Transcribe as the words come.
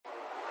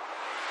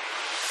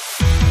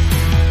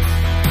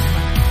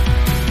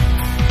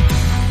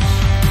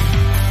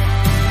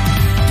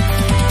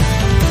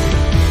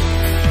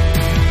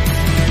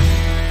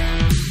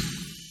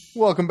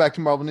Welcome back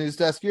to Marvel News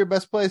Desk, your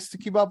best place to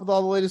keep up with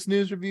all the latest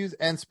news, reviews,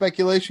 and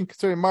speculation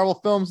concerning Marvel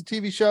films and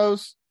TV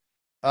shows.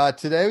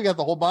 Today we got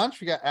the whole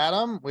bunch. We got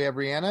Adam, we have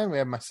Rhiannon, we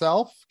have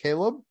myself,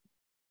 Caleb.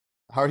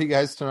 How are you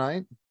guys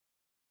tonight?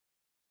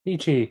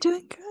 Peachy.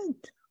 Doing good.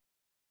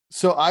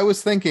 So I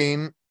was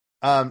thinking,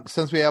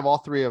 since we have all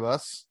three of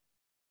us,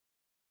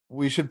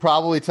 we should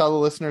probably tell the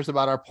listeners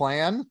about our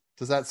plan.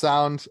 Does that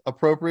sound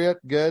appropriate?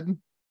 Good?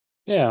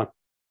 Yeah.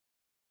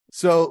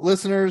 So,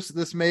 listeners,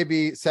 this may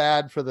be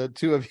sad for the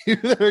two of you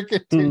that are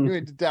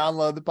continuing to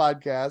download the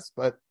podcast,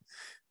 but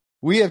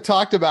we have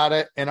talked about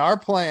it, and our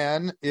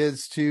plan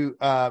is to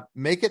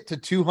make it to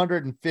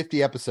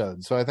 250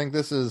 episodes. So I think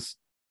this is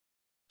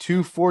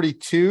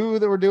 242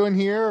 that we're doing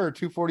here, or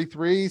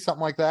 243,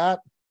 something like that.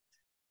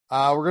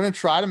 We're going to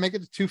try to make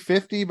it to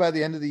 250 by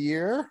the end of the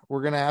year.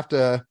 We're going to have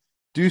to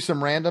do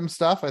some random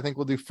stuff. I think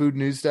we'll do Food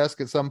News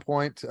Desk at some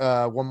point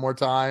one more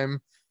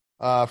time.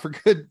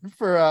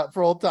 For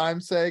old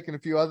time's sake, and a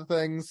few other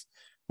things.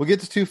 We'll get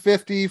to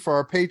 250 for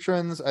our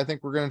patrons. I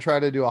think we're going to try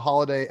to do a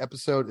holiday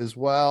episode as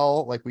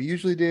well, like we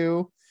usually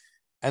do.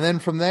 And then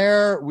from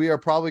there, we are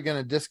probably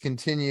going to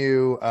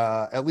discontinue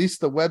at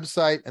least the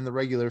website and the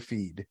regular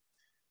feed.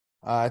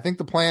 I think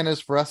the plan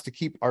is for us to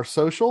keep our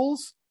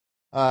socials,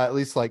 at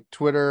least like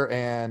Twitter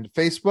and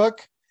Facebook.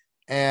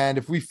 And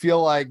if we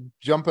feel like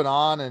jumping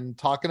on and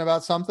talking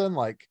about something,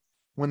 like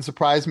wouldn't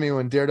surprise me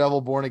when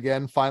Daredevil Born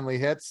Again finally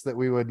hits, that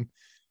we would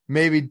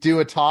maybe do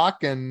a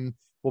talk and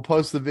we'll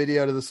post the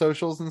video to the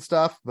socials and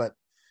stuff. But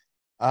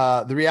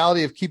the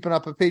reality of keeping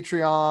up a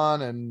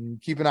Patreon and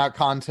keeping out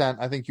content,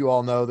 I think you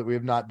all know that we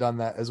have not done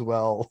that as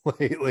well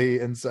lately.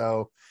 And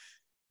so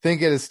I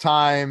think it is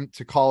time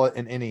to call it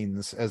an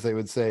innings, as they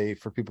would say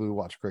for people who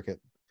watch cricket.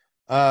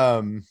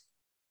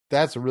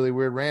 That's a really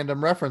weird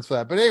random reference for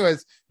that. But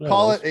anyways,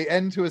 call it an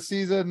end to a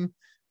season.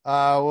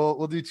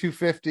 We'll do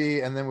 250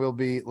 and then we'll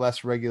be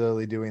less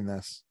regularly doing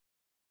this.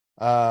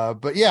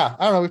 But yeah,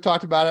 I don't know. We've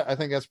talked about it. I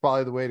think that's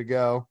probably the way to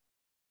go.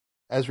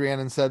 As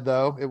Rhiannon said,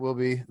 though, it will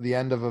be the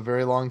end of a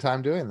very long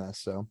time doing this.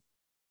 So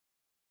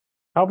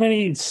how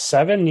many?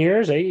 7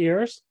 years? 8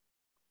 years?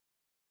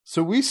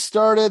 So we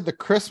started the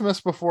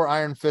Christmas before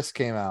Iron Fist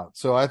came out.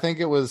 So I think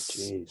it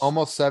was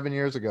almost 7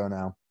 years ago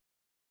now.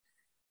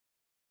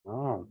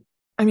 Oh,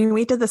 I mean,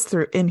 we did this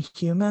through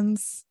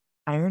Inhumans,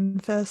 Iron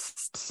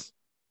Fist.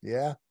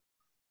 Yeah.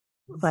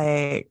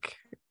 Like,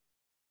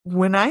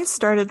 when I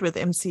started with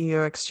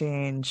MCU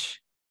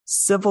Exchange,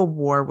 Civil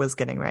War was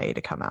getting ready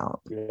to come out.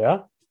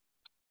 yeah.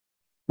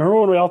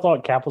 Remember when we all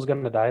thought Cap was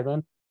going to die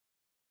then?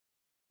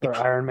 Or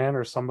Iron Man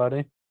or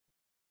somebody?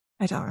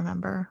 I don't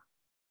remember.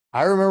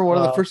 I remember one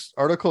of the first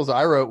articles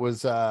I wrote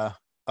was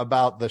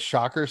about the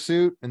Shocker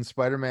suit in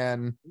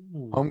Spider-Man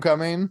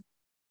Homecoming.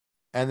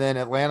 And then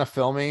Atlanta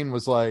Filming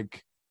was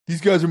like,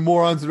 these guys are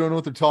morons who don't know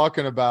what they're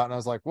talking about. And I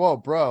was like, whoa,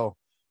 bro,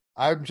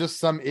 I'm just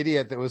some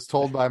idiot that was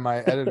told by my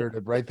editor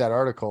to write that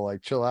article.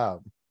 Like, chill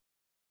out.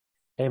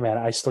 Hey, man,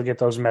 I still get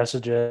those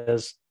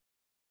messages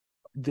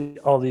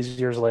all these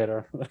years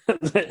later.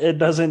 It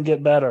doesn't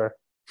get better.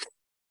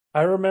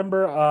 I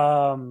remember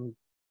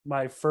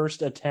my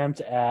first attempt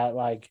at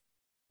like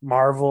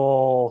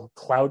Marvel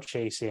clout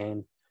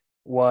chasing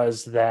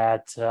was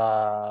that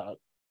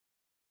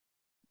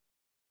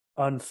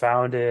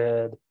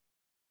unfounded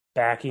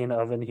backing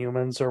of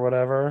Inhumans or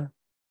whatever,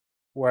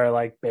 where I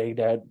like begged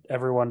at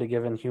everyone to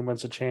give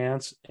Inhumans a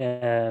chance,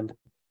 and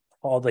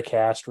all the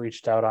cast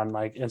reached out on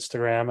like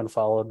Instagram and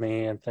followed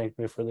me and thanked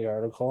me for the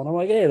article. And I'm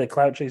like, hey, the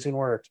clout chasing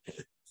worked.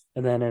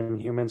 And then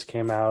Inhumans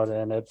came out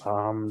and it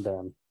bombed.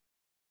 And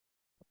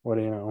what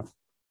do you know?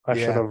 I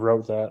should have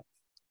wrote that.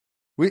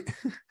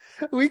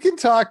 We can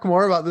talk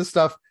more about this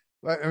stuff.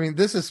 I mean,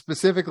 this is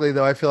specifically,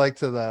 though, I feel like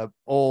to the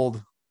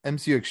old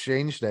MCU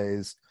Exchange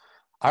days.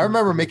 I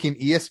remember making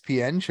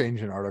ESPN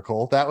change an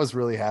article. That was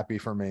really happy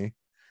for me.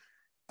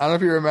 I don't know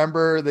if you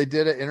remember, they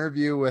did an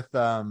interview with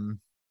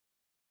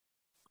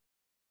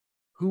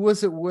who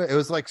was it with? It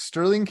was like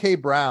Sterling K.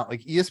 Brown.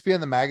 Like ESPN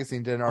the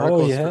magazine did an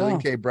article with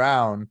Sterling K.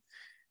 Brown.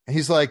 And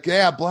he's like,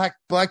 yeah, Black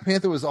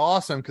Panther was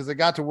awesome because I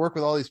got to work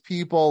with all these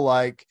people,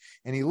 like,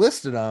 and he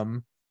listed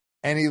them,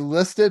 and he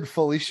listed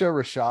Felicia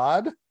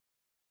Rashad.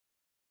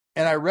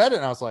 And I read it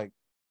and I was like,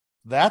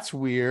 that's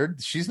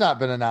weird. She's not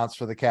been announced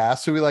for the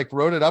cast. So we like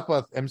wrote it up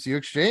with MCU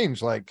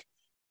Exchange. Like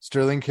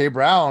Sterling K.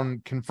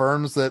 Brown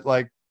confirms that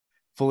like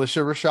Felicia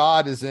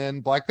Rashad is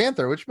in Black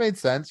Panther, which made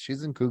sense.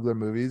 She's in Coogler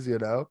movies, you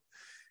know.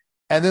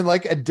 And then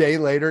like a day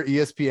later,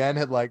 ESPN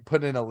had like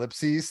put an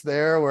ellipses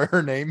there where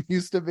her name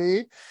used to be.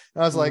 And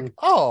I was like,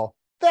 oh,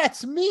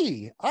 that's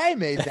me. I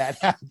made that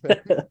happen.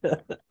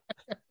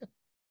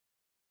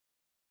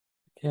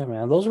 Yeah,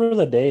 man, those were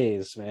the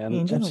days,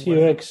 man.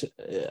 MCUX,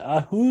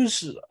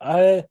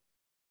 I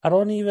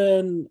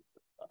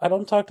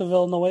don't talk to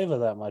Villanueva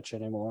that much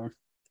anymore.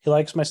 He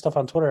likes my stuff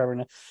on Twitter every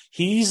night.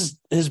 His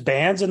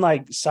band's in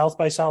like South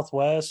by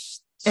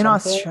Southwest. In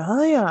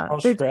Australia.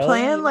 They're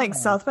playing like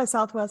South by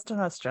Southwest in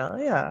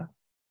Australia.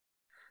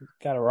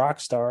 Got a rock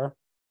star.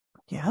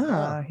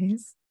 Yeah,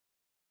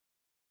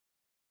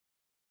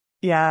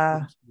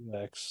 Yeah.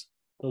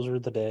 Those were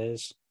the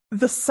days.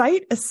 The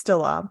site is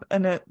still up,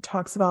 and it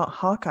talks about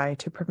Hawkeye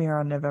to premiere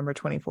on November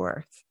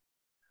 24th.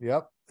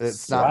 Yep.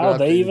 It's not Wow, been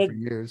they updated even for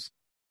years.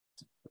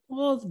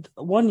 well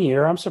 1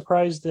 year. I'm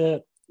surprised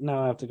that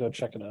now I have to go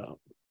check it out.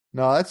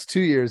 No, that's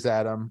 2 years,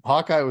 Adam.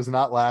 Hawkeye was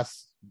not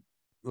last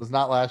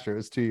year. It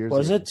was 2 years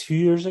Was ago. it 2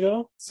 years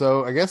ago?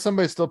 So I guess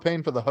somebody's still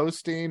paying for the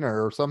hosting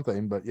or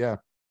something, but yeah.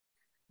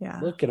 Yeah.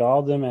 Look at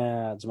all them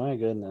ads. My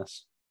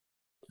goodness.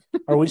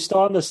 Are we still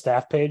on the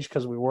staff page?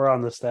 Because we were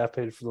on the staff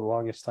page for the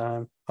longest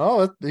time.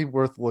 Oh, it'd be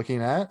worth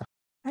looking at.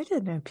 I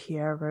didn't know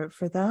Pierre wrote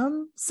for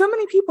them. So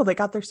many people that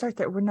got their start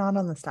that were not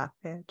on the staff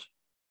page.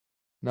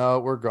 No,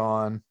 we're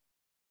gone.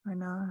 Why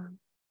not?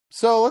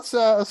 So let's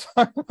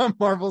talk about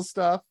Marvel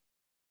stuff.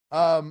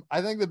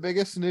 I think the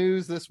biggest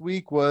news this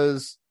week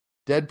was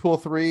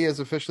Deadpool 3 has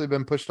officially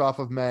been pushed off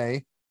of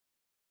May.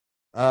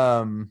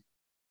 I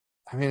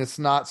mean, it's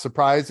not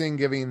surprising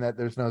given that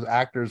there's no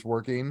actors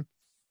working.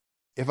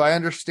 If I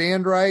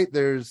understand right,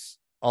 there's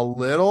a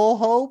little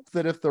hope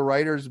that if the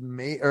writers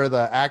or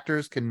the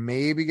actors can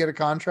maybe get a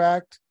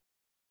contract,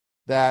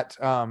 that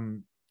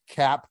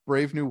Cap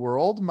Brave New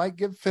World might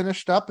get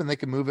finished up and they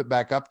can move it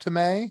back up to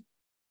May.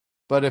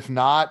 But if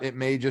not, it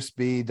may just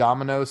be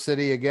Domino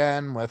City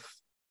again with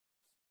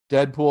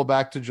Deadpool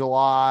back to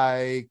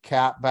July,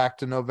 Cap back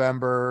to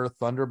November,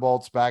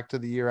 Thunderbolts back to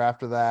the year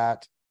after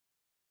that.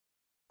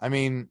 I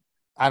mean,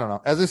 I don't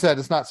know. As I said,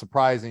 it's not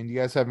surprising. Do you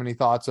guys have any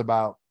thoughts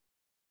about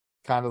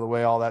kind of the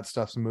way all that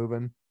stuff's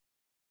moving?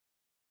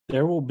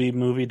 There will be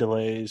movie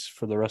delays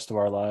for the rest of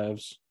our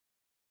lives.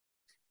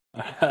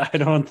 I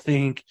don't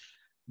think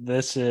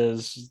this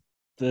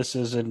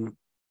isn't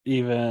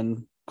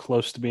even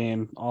close to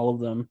being all of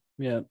them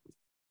yet.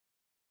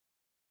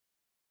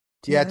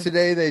 Yeah,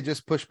 today they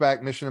just pushed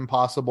back Mission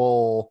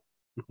Impossible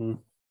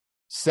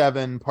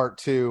 7 Part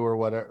 2 or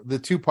whatever. The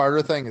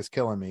two-parter thing is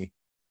killing me.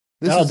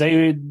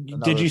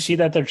 Did you see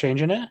that they're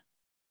changing it?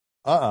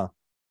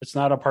 It's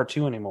not a Part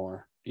 2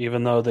 anymore,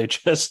 even though they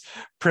just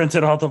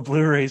printed all the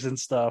Blu-rays and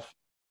stuff.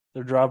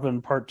 They're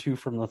dropping Part 2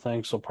 from the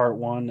thing, so Part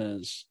 1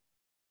 is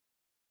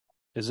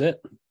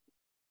it?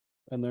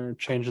 And they're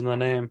changing the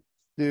name.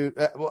 Dude,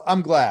 well,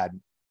 I'm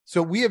glad.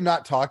 So we have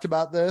not talked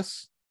about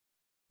this.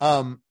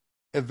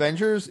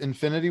 Avengers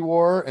Infinity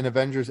War and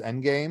Avengers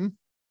Endgame.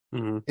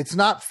 Mm-hmm. It's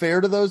not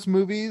fair to those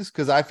movies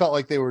because I felt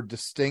like they were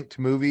distinct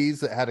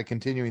movies that had a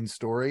continuing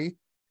story.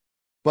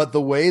 But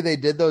the way they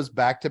did those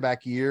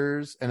back-to-back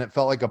years, and it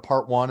felt like a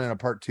Part 1 and a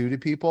Part 2 to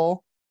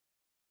people.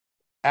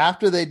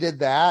 After they did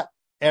that,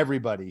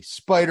 everybody,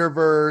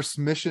 Spider-Verse,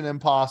 Mission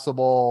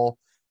Impossible,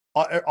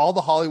 all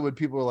the Hollywood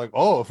people were like,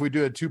 oh, if we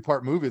do a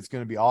 2-part movie, it's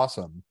going to be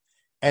awesome.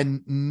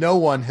 And no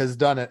one has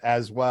done it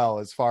as well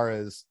as far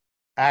as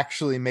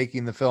actually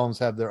making the films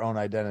have their own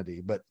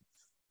identity. But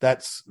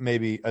that's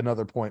maybe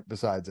another point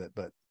besides it.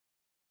 But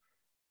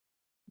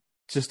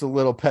just a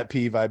little pet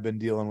peeve I've been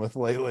dealing with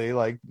lately,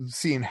 like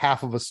seeing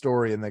half of a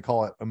story and they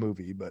call it a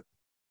movie. But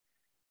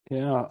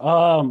yeah,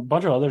 a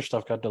bunch of other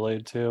stuff got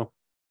delayed too.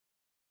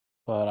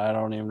 But I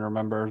don't even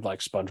remember, like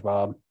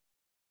SpongeBob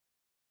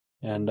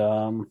and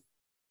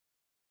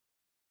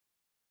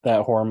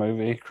that horror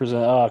movie,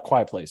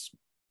 Quiet Place.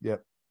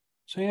 Yep.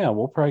 So yeah,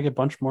 we'll probably get a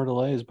bunch more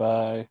delays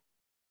by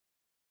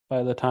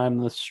the time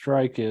the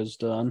strike is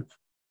done,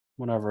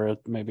 whenever it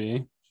may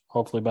be.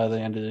 Hopefully by the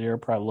end of the year.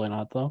 Probably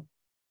not though.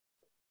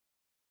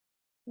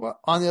 Well,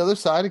 on the other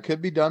side, it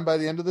could be done by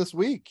the end of this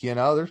week. You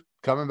know, they're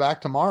coming back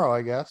tomorrow,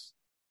 I guess,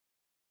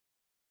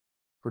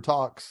 for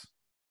talks.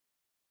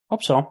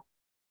 Hope so.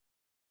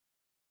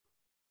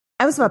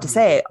 I was about to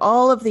say,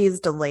 all of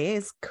these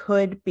delays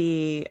could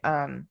be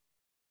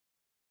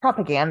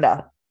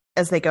propaganda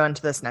as they go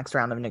into this next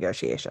round of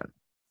negotiation.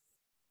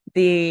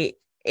 The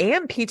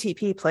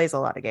AMPTP plays a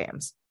lot of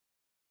games.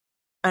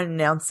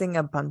 Announcing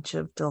a bunch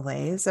of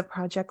delays of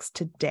projects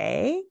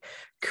today,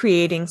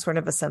 creating sort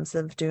of a sense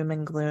of doom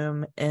and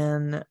gloom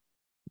in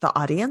the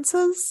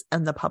audiences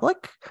and the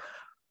public,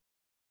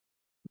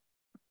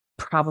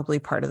 probably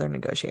part of their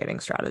negotiating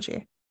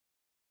strategy.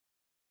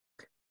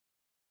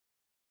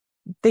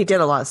 They did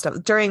a lot of stuff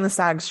during the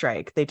SAG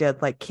strike. They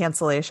did like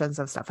cancellations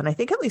of stuff. And I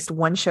think at least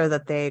one show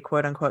that they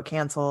quote unquote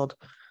canceled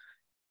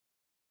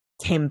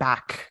came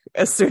back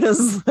as soon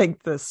as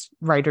like this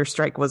writer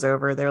strike was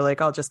over. They're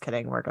like, oh, just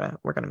kidding. We're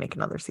gonna make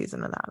another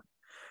season of that.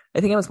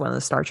 I think it was one of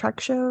the Star Trek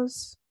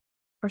shows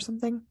or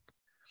something.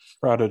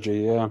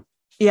 Prodigy, yeah.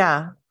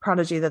 Yeah,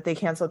 Prodigy that they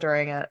canceled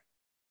during it.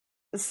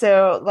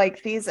 So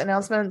like these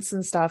announcements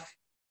and stuff,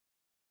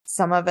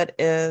 some of it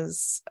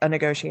is a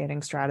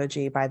negotiating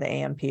strategy by the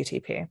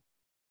AMPTP.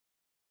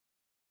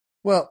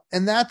 Well,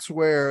 and that's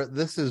where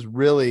this is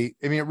really,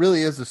 I mean, it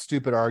really is a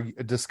stupid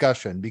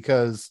discussion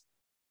because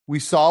we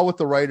saw with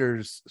the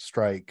writers'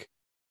 strike,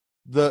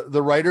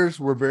 the writers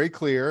were very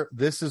clear,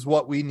 this is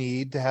what we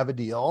need to have a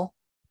deal.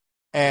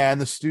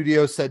 And the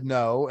studio said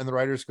no. And the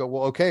writers go,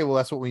 well, okay, well,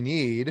 that's what we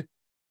need.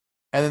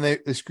 And then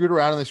they screwed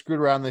around and they screwed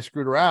around and they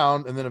screwed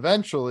around. And then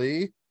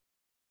eventually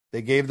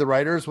they gave the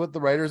writers what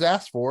the writers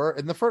asked for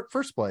in the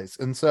first place.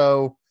 And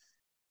so,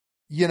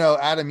 you know,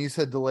 Adam, you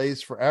said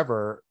delays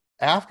forever.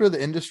 After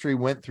the industry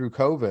went through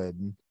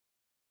COVID,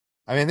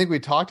 I mean, I think we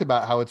talked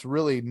about how it's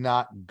really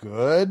not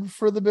good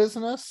for the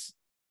business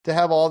to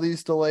have all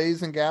these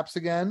delays and gaps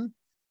again.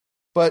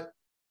 But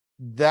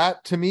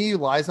that to me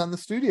lies on the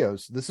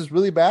studios. This is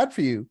really bad for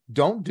you.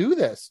 Don't do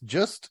this.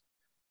 Just,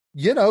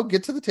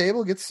 get to the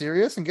table, get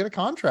serious, and get a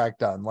contract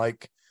done.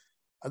 Like,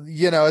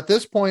 at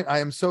this point, I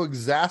am so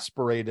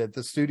exasperated at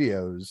the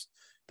studios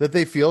that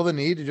they feel the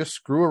need to just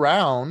screw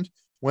around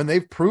when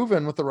they've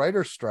proven with the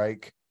writer's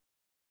strike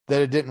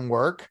that it didn't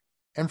work.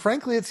 And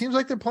frankly, it seems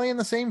like they're playing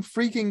the same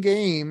freaking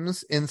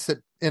games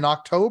in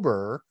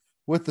October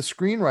with the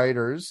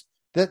screenwriters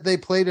that they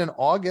played in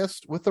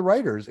August with the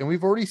writers. And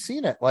we've already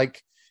seen it.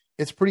 Like,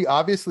 it's pretty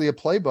obviously a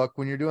playbook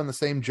when you're doing the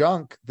same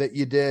junk that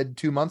you did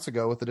 2 months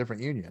ago with a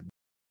different union.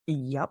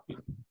 Yep.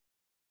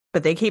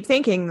 But they keep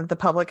thinking that the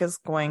public is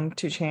going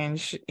to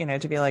change,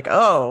 to be like,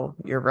 oh,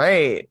 you're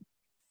right.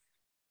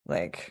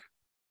 Like,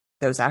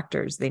 those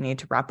actors, they need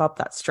to wrap up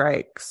that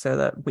strike so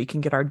that we can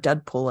get our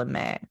Deadpool in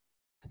May.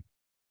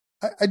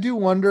 I do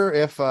wonder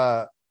if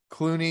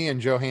Clooney and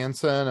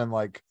Johansson and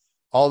like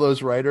all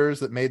those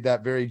writers that made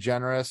that very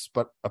generous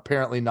but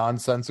apparently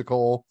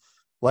nonsensical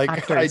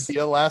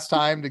idea last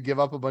time to give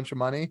up a bunch of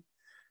money.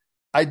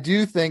 I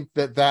do think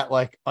that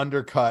like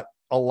undercut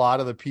a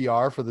lot of the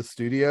PR for the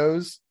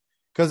studios,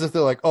 because if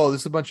they're like, oh,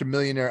 this is a bunch of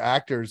millionaire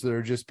actors that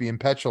are just being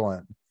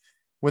petulant,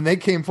 when they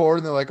came forward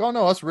and they're like, oh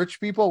no, us rich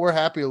people, we're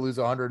happy to lose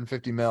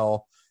 150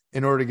 mil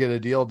in order to get a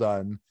deal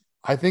done.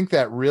 I think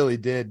that really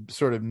did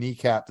sort of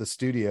kneecap the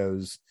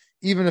studios,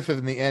 even if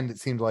in the end it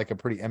seemed like a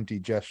pretty empty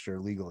gesture,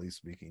 legally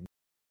speaking.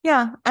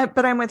 Yeah,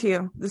 but I'm with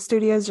you. The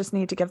studios just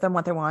need to give them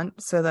what they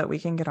want so that we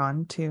can get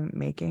on to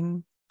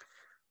making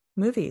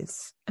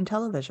movies and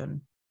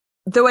television.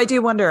 Though I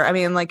do wonder, I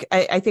mean, like,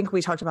 I think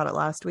we talked about it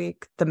last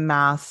week, the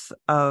math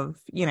of,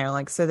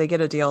 so they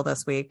get a deal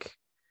this week.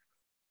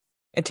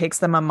 It takes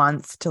them a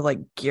month to like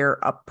gear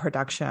up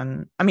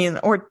production. I mean,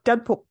 or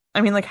Deadpool.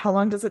 I mean, like, how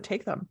long does it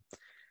take them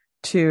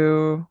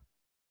to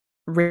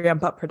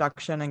ramp up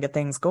production and get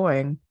things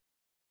going?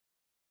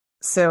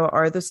 So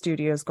are the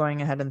studios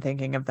going ahead and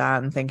thinking of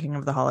that and thinking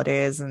of the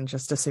holidays and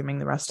just assuming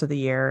the rest of the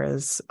year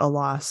is a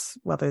loss,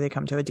 whether they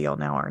come to a deal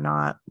now or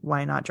not?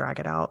 Why not drag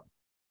it out?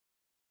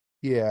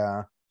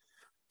 Yeah.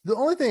 The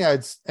only thing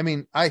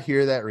I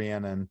hear that,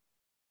 Rhiannon.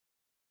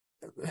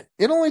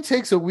 It only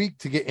takes a week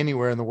to get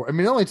anywhere in the world. I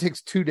mean, it only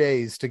takes 2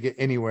 days to get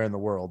anywhere in the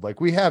world.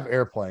 Like, we have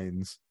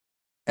airplanes.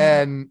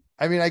 And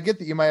I mean, I get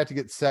that you might have to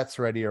get sets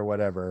ready or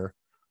whatever,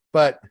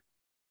 but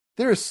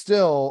there's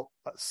still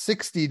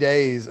 60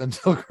 days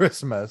until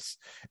Christmas.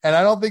 And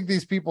I don't think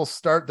these people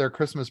start their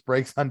Christmas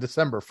breaks on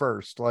December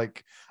 1st.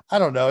 Like, I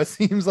don't know. It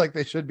seems like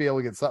they should be able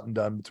to get something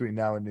done between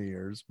now and New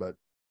Year's, but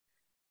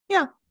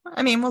yeah,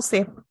 I mean, we'll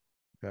see.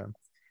 Yeah.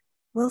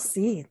 We'll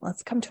see.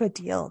 Let's come to a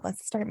deal.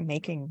 Let's start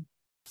making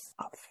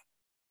stuff.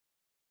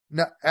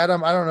 Now,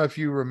 Adam, I don't know if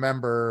you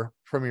remember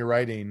from your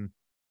writing,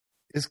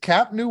 is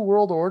Cap New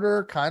World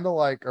Order kind of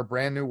like, or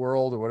Brand New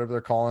World or whatever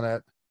they're calling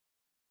it?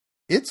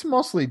 It's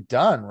mostly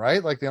done,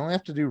 right? Like, they only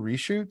have to do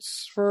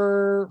reshoots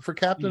for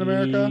Captain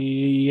America.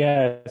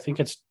 Yeah, I think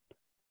it's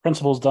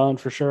principal's done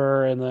for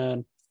sure, and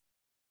then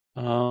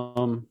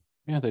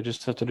they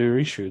just have to do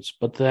reshoots.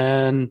 But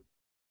then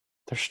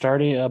they're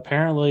starting.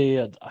 Apparently,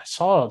 I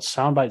saw a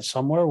soundbite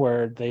somewhere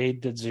where they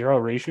did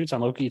 0 reshoots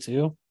on Loki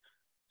too,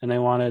 and they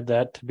wanted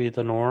that to be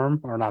the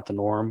norm, or not the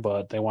norm,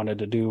 but they wanted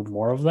to do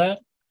more of that,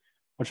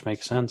 which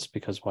makes sense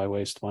because why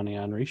waste money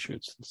on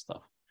reshoots and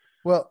stuff?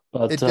 Well,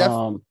 but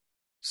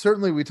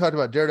certainly we talked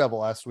about Daredevil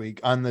last week.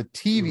 On the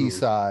TV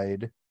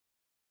side,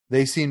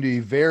 they seem to be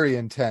very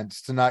intent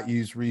to not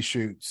use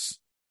reshoots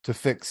to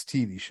fix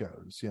TV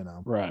shows,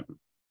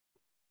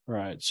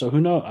 Right. So who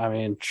knows? I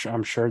mean,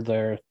 I'm sure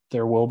there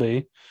will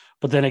be,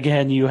 but then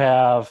again, you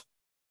have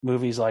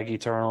movies like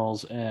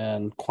Eternals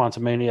and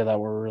Quantumania that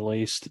were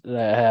released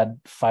that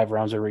had 5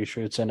 rounds of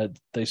reshoots in it.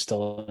 They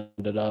still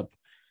ended up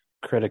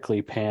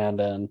critically panned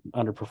and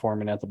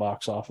underperforming at the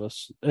box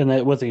office.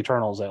 And with the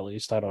Eternals, at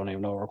least, I don't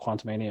even know where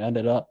Quantumania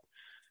ended up.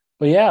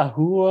 But yeah,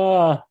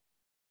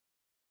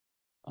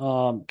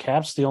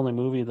 Cap's the only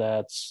movie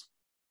that's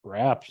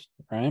wrapped,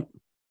 right?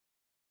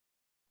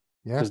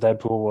 Yeah. Because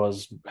Deadpool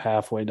was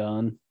halfway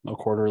done, a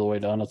quarter of the way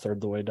done, a third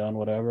of the way done,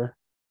 whatever.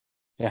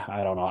 Yeah,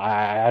 I don't know.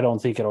 I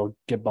don't think it'll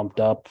get bumped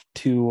up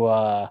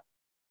to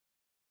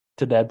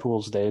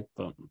Deadpool's date,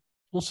 but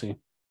we'll see.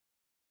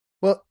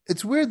 Well,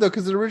 it's weird though,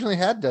 because it originally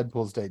had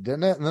Deadpool's date,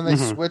 didn't it? And then they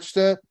switched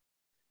it.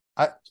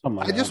 I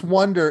just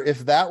wonder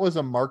if that was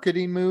a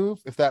marketing move,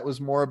 if that was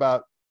more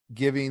about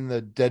giving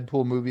the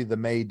Deadpool movie the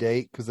May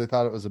date because they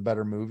thought it was a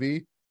better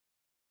movie.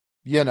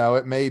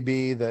 It may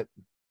be that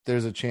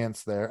there's a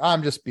chance there.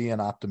 I'm just being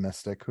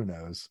optimistic. Who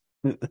knows?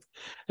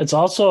 It's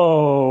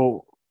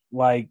also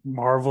like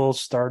Marvel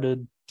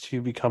started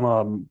to become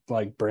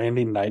a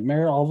branding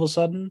nightmare all of a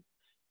sudden,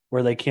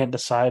 where they can't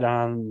decide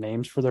on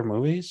names for their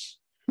movies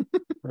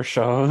or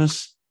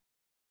shows.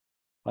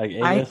 Like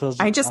I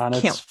just on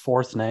its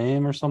 4th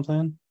name or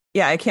something.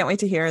 Yeah, I can't wait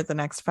to hear the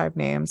next 5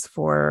 names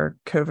for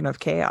Coven of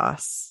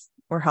Chaos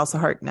or House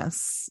of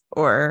Harkness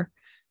or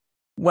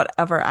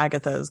whatever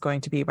Agatha is going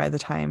to be by the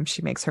time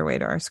she makes her way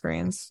to our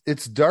screens.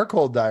 It's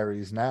Darkhold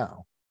Diaries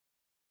now.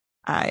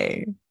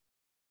 I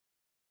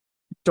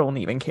don't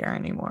even care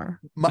anymore.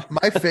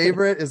 My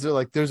favorite is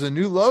there's a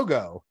new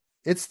logo.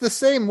 It's the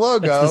same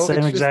logo. It's the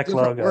same just exact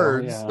different logo.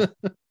 words.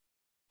 Yeah.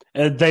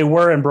 And they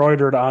were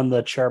embroidered on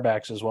the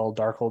chairbacks as well.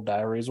 Darkhold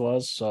Diaries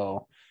was,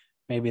 so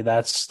maybe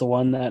that's the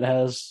one that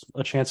has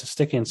a chance of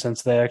sticking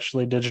since they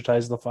actually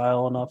digitized the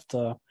file enough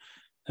to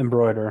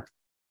embroider.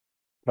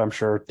 But I'm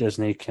sure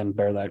Disney can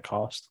bear that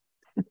cost.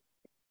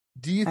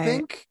 Do you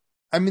think?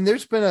 I mean,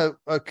 there's been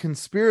a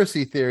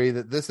conspiracy theory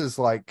that this is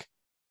like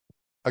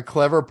a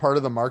clever part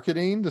of the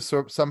marketing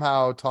to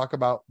somehow talk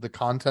about the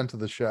content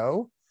of the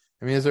show.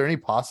 I mean, is there any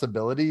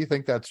possibility you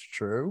think that's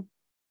true?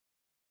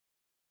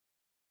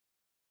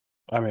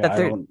 I mean, that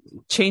they're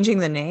changing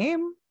the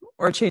name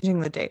or changing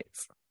the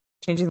dates?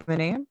 Changing the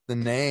name? The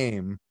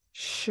name.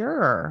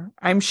 Sure.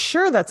 I'm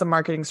sure that's a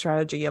marketing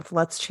strategy of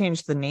let's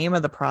change the name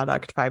of the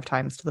product 5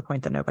 times to the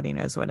point that nobody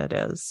knows what it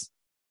is.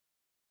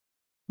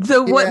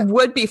 Though what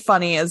would be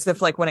funny is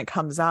if like when it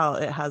comes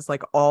out, it has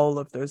like all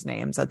of those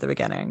names at the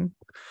beginning.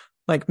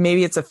 Like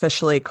maybe it's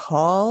officially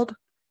called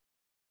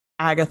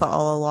Agatha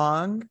All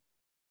Along,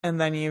 and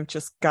then you've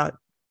just got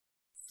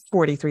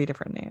 43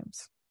 different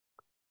names.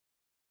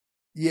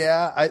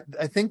 Yeah,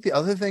 I think the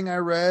other thing I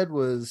read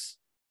was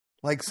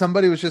like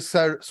somebody was just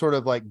sort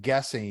of like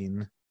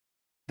guessing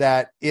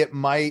that it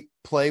might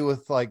play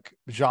with like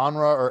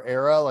genre or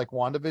era like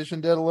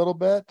WandaVision did a little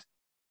bit.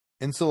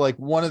 And so like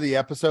one of the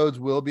episodes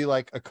will be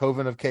like a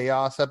Coven of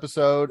Chaos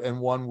episode and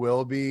one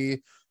will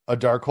be a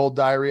Darkhold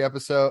Diary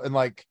episode, and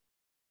like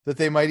that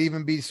they might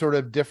even be sort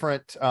of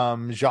different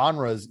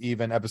genres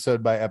even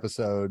episode by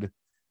episode,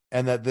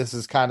 and that this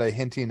is kind of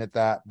hinting at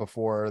that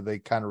before they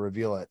kind of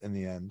reveal it in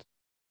the end.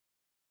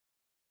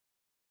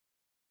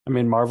 I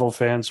mean, Marvel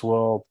fans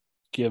will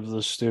give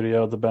the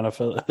studio the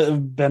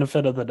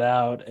benefit of the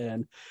doubt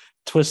and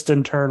twist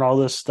and turn all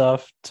this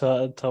stuff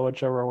to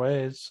whichever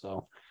ways.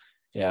 So,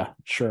 yeah,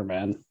 sure,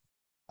 man.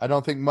 I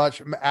don't think much.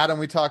 Adam,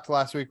 we talked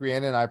last week,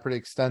 Rhiannon and I, pretty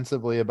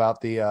extensively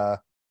about the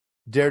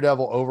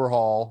Daredevil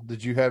overhaul.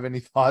 Did you have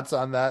any thoughts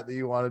on that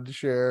you wanted to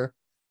share?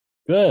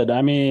 Good.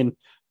 I mean,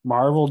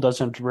 Marvel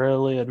doesn't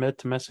really admit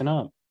to messing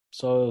up.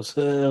 So it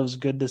was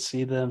good to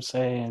see them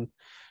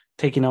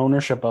taking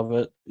ownership of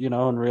it,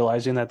 and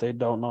realizing that they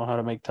don't know how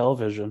to make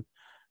television,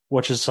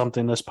 which is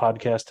something this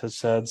podcast has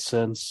said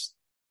since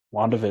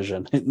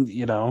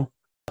WandaVision.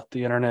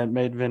 The internet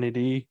made Vinny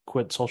D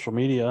quit social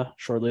media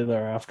shortly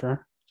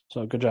thereafter.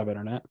 So good job,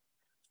 internet.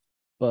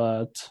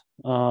 But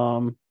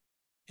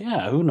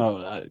yeah, who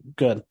knows?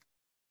 Good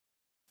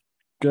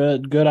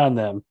on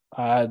them.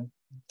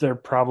 They're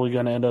probably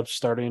going to end up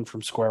starting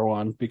from square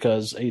one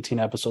because 18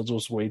 episodes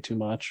was way too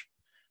much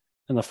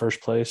in the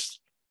first place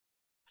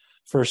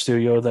for a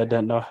studio that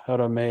didn't know how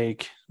to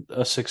make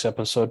a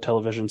 6-episode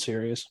television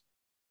series.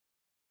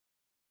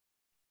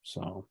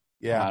 So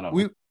yeah,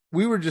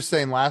 we were just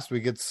saying last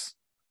week it's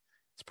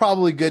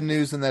probably good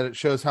news in that it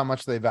shows how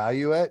much they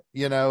value it.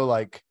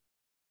 Like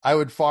I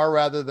would far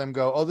rather them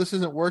go, oh, this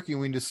isn't working,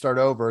 we can just start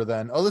over,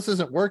 than, oh, this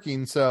isn't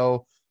working,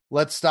 so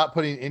let's stop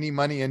putting any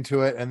money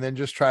into it and then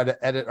just try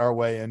to edit our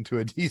way into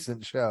a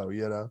decent show,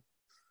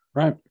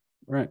 Right.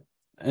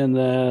 And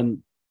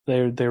then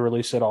they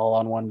release it all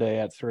on one day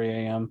at 3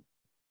 a.m.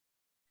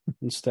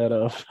 instead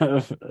of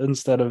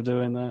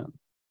doing that.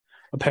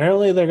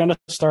 Apparently, they're going to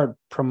start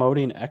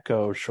promoting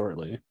Echo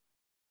shortly.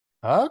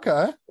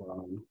 Okay.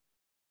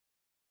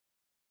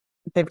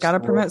 They've got to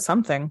promote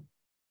something.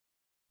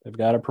 They've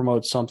got to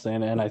promote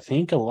something, and I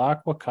think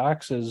Alaqua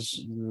Cox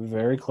is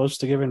very close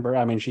to giving birth.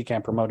 I mean, she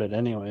can't promote it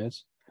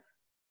anyways,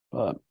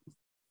 but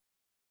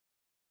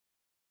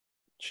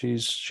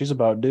she's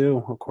about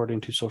due, according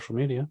to social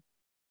media.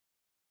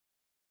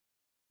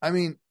 I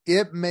mean,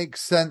 it makes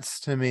sense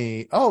to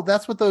me. Oh,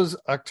 that's what those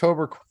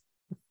October...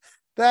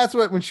 That's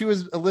what, when she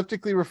was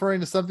elliptically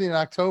referring to something in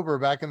October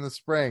back in the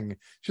spring,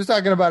 she was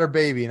talking about her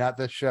baby, not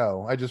this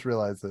show. I just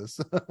realized this.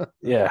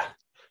 Yeah.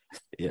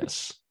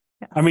 Yes.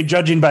 I mean,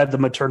 judging by the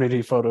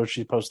maternity photos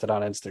she posted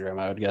on Instagram,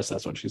 I would guess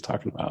that's what she's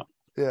talking about.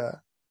 Yeah.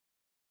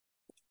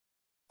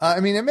 I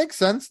mean, it makes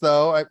sense,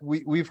 though.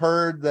 We've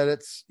heard that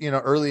it's,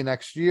 early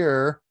next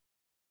year.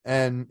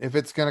 And if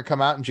it's going to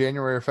come out in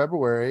January or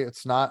February,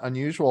 it's not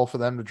unusual for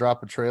them to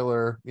drop a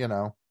trailer,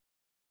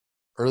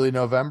 early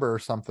November or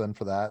something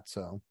for that.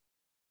 So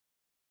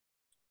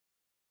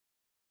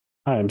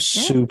I'm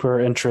super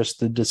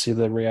interested to see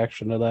the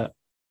reaction to that.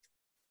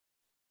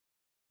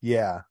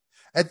 Yeah.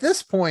 At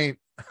this point,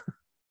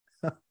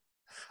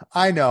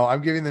 I know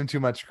I'm giving them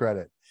too much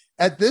credit.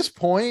 At this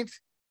point,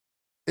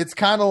 it's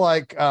kind of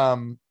like, I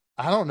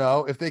don't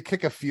know, if they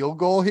kick a field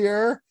goal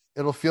here,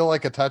 it'll feel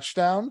like a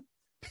touchdown,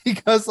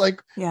 because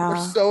we're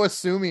so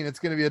assuming it's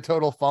going to be a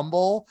total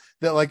fumble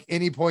that like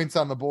any points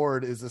on the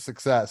board is a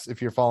success,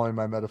 if you're following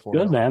my metaphor.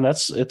 Good, man.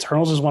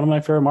 Eternals is one of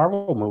my favorite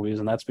Marvel movies,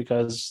 and that's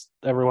because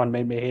everyone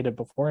made me hate it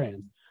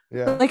beforehand.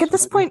 Yeah. Like at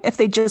this point, if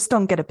they just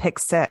don't get a pick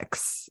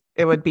 6,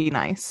 it would be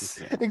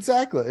nice.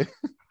 Exactly.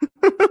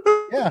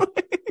 Yeah.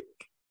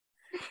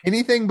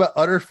 Anything but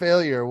utter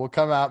failure will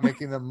come out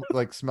making them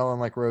like smelling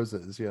like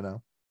roses, you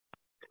know.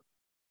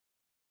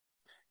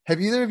 Have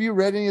either of you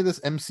read any of this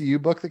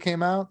MCU book that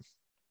came out?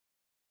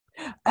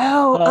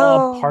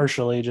 Oh.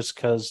 Partially, just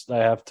because I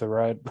have to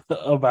write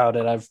about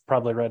it. I've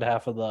probably read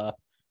half of the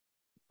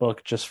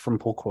book just from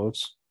pull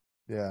quotes.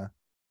 Yeah.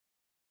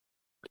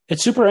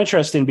 It's super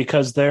interesting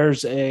because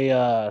there's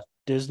a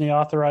Disney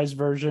authorized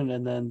version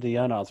and then the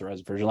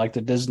unauthorized version. Like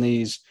the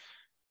Disney's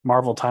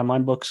Marvel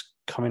Timeline books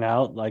coming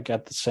out like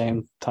at the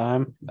same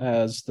time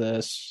as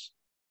this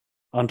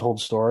Untold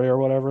Story or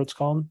whatever it's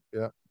called.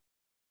 Yeah.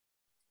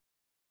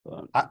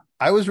 But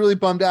I was really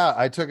bummed out.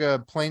 I took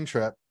a plane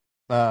trip.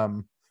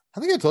 I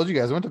think I told you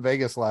guys I went to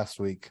Vegas last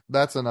week.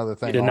 That's another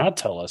thing. you did not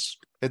tell us.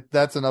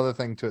 That's another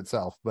thing to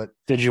itself. But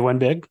Did you win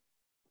big?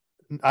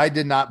 I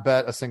did not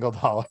bet a single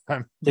dollar.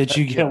 Did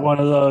you get one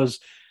of those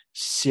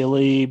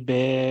silly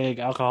big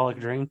alcoholic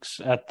drinks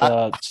at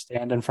the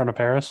stand in front of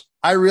Paris?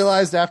 I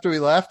realized after we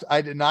left,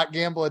 I did not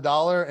gamble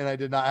 $1 and I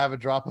did not have a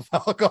drop of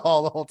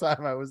alcohol the whole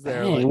time I was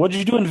there. Hey, Like, what did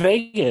you do in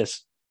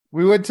Vegas?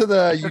 we went to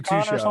the Con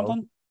U2 or show.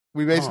 something?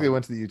 We basically Oh.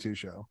 went to the U2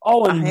 show.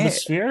 Oh, in I- the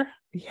Sphere?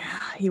 Yeah,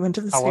 he went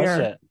to the How was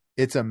Sphere. it?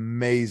 It's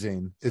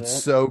amazing. Is It's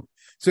it?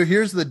 so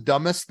here's the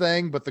dumbest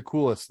thing, but the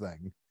coolest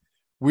thing.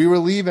 We were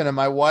leaving and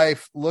my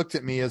wife looked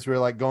at me as we were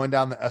like going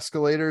down the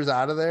escalators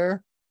out of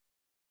there.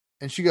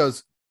 And she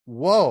goes,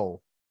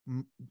 "Whoa,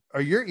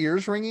 are your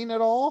ears ringing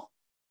at all?"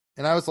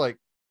 And I was like,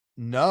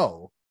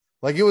 "No."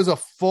 Like it was a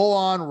full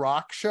on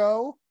rock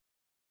show.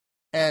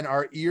 And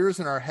our ears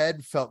and our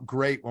head felt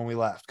great when we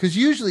left. Because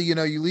usually, you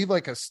know, you leave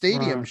like a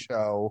stadium Right.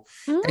 show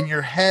Mhm. and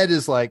your head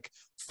is like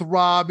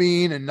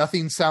throbbing and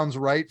nothing sounds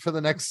right for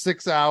the next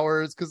 6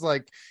 hours because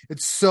like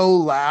it's so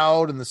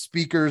loud and the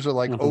speakers are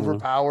like Mhm.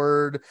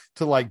 overpowered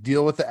to like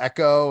deal with the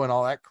echo and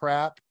all that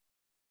crap.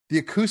 The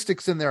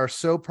acoustics in there are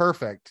so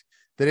perfect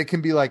that it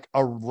can be like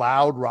a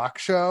loud rock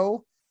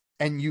show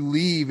and you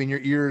leave and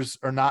your ears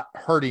are not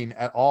hurting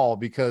at all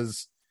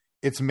because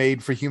it's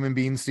made for human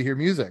beings to hear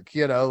music,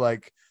 you know,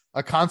 like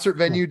a concert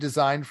venue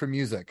designed for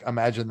music.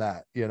 Imagine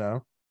that, you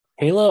know.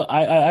 Halo,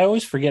 I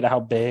always forget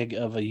how big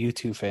of a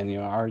U2 fan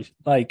you are.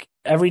 Like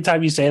every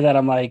time you say that,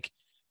 I'm like,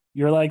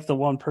 you're like the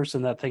one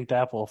person that thanked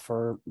Apple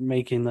for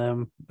making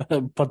them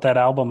put that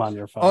album on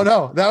your phone. Oh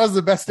no, that was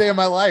the best day of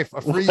my life. A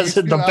free Was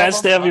it U2 the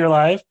best day of album. your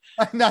life?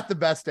 Not the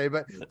best day,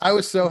 but I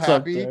was so It's up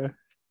happy. there.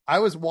 I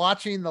was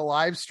watching the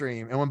live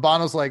stream, and when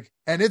Bono's like,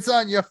 "And it's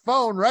on your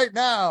phone right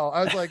now,"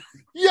 I was like,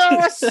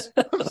 "Yes,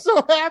 I'm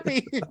so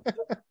happy."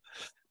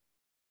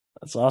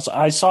 That's awesome.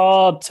 I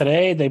saw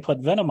today they put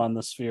Venom on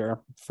the Sphere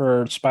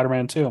for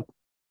Spider-Man 2,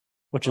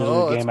 which is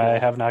Oh, a that's game I cool.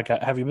 have not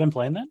got. Have you been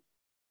playing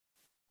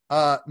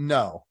that?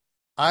 No,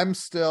 I'm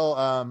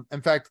still.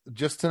 In fact,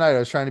 just tonight I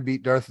was trying to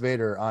beat Darth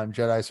Vader on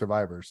Jedi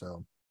Survivor.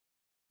 So,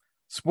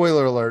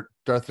 spoiler alert: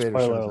 Darth Vader.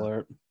 Spoiler shows up.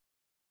 alert.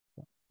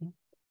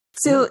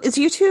 So is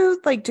U2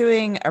 like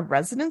doing a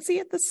residency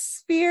at the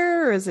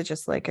Sphere, or is it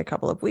just like a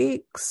couple of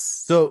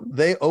weeks? So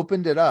they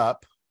opened it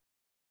up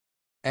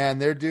and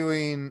they're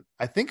doing,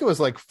 I think it was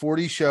like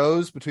 40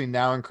 shows between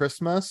now and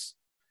Christmas.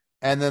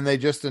 And then they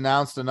just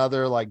announced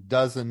another like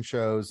dozen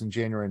shows in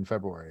January and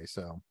February.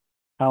 So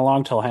How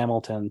long till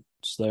Hamilton's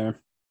there?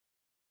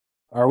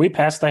 Are we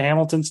past the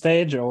Hamilton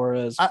stage, or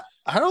is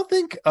I don't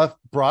think a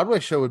Broadway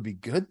show would be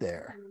good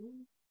there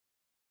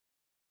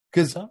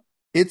because so?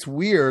 it's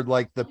weird.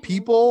 Like the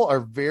people are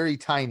very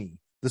tiny.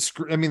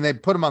 I mean, they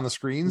put them on the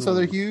screen, so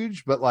they're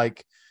huge, but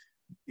like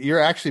you're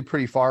actually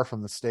pretty far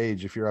from the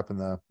stage if you're up in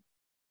the.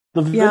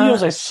 The Yeah.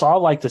 videos I saw,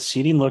 like the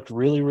seating looked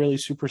really, really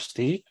super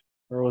steep.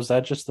 Or was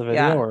that just the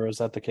video, Yeah. or is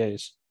that the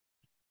case?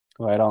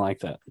 Oh, I don't like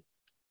that. I'm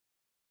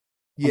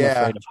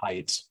Yeah. afraid of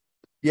heights.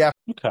 Yeah.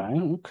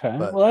 Okay.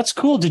 But- Well, that's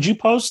cool. Did you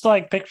post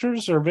like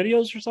pictures or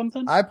videos or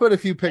something? I put a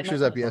few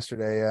pictures up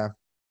yesterday. Yeah.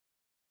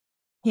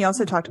 He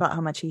also talked about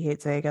how much he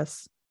hates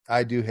Vegas.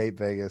 I do hate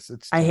Vegas.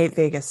 I hate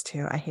Vegas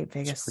too. I hate It's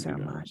Vegas so pretty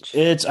good. much.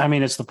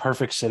 It's the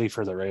perfect city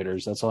for the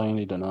Raiders. That's all you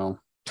need to know.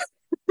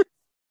 The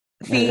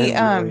It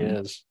really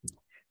is.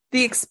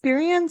 the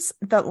experience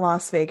that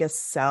Las Vegas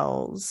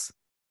sells,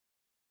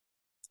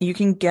 you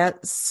can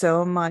get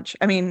so much.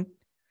 I mean,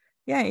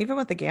 yeah, even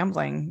with the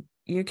gambling,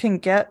 you can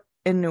get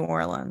in New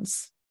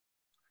Orleans.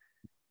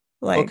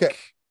 Like, Okay.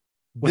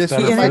 With This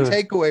better is my food.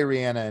 takeaway,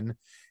 Rhiannon,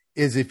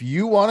 is if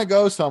you want to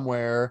go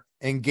somewhere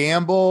and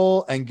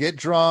gamble and get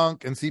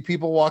drunk and see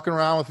people walking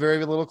around with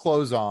very little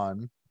clothes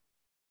on,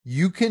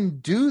 you can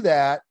do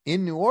that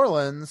in New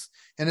Orleans,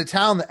 in a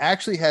town that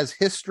actually has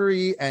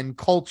history and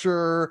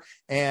culture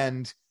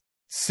and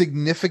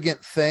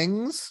significant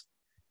things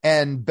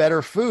and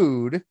better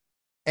food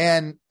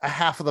and a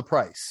half of the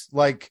price.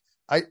 Like,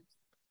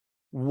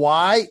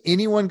 why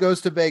anyone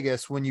goes to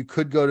Vegas when you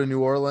could go to New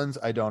Orleans,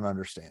 I don't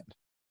understand.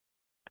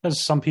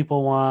 Because some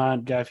people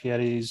want Guy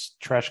Fieri's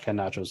trash can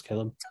nachos,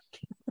 Caleb.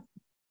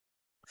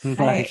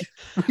 Like,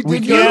 we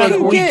did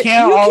go to- can't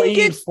you all can eat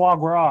get foie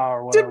gras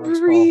or whatever it's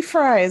debris called.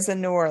 fries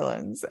in New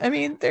Orleans. I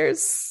mean,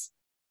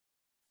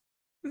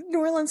 New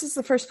Orleans is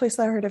the first place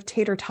I heard of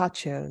tater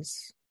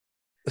tachos.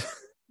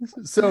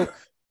 So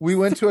We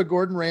went to a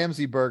Gordon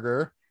Ramsay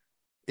burger.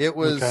 It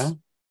was Okay.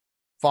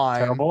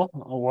 fine. Terrible.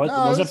 What No,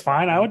 was it it? was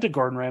Fine. I fine. went to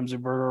Gordon Ramsay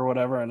burger or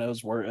whatever, and it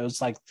was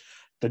like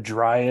the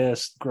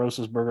driest,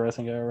 grossest burger I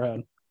think I ever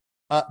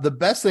had. The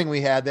best thing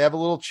we had, they have a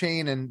little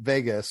chain in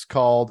Vegas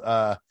called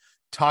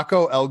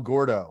Taco El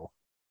Gordo.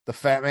 The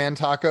fat man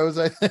tacos,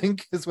 I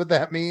think, is what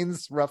that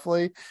means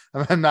roughly.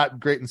 I'm not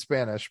great in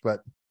Spanish,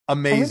 but I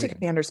went to amazing.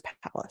 Commander's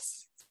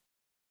Palace.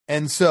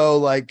 And so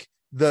like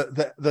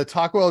the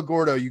Taco El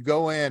Gordo, you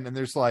go in and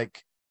there's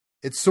like,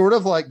 it's sort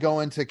of like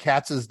going to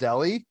Katz's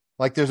Deli.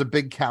 Like there's a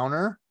big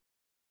counter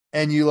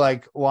and you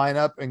like line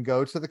up and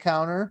go to the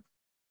counter.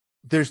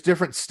 There's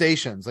different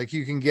stations. Like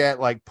you can get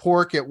like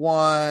pork at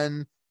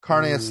one,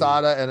 carne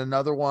asada at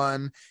another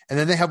one. And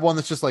then they have one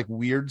that's just like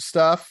weird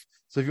stuff.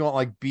 So if you want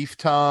like beef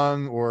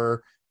tongue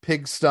or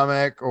pig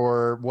stomach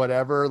or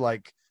whatever,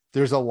 like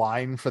there's a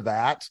line for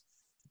that.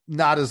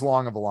 Not as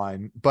long of a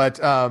line, but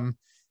and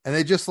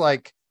they just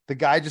like the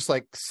guy just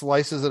like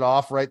slices it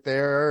off right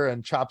there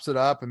and chops it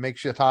up and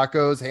makes you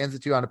tacos, hands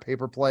it to you on a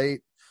paper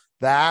plate.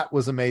 That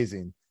was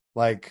amazing.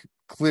 Like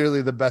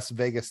clearly the best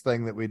Vegas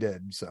thing that we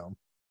did. So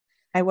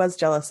I was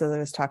jealous of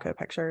those taco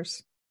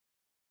pictures.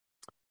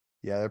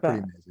 yeah, they're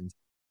pretty But amazing.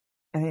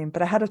 I mean,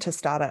 but I had a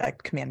tostada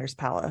at Commander's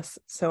Palace,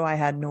 so I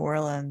had New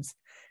Orleans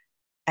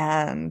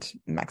and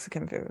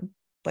Mexican food,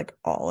 like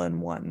all in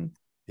one,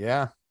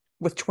 Yeah.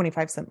 with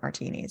 25-cent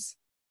martinis.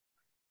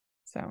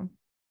 So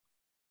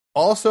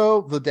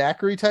Also, the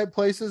daiquiri type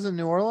places in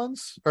New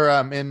Orleans or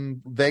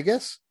in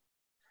Vegas.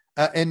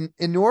 In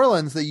New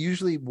Orleans, they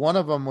usually one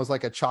of them was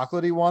like a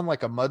chocolatey one,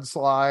 like a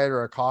mudslide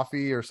or a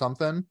coffee or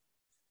something.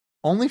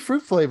 Only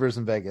fruit flavors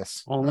in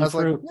Vegas. And Only I was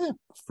fruit, like,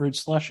 fruit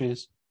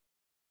slushies.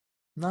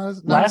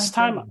 not Last as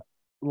time,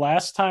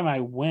 last time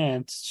I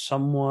went,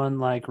 someone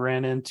like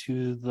ran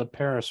into the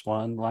Paris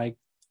one like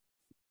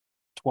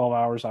 12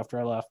 hours after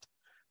I left.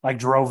 Like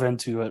drove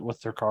into it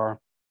with their car.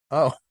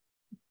 Oh,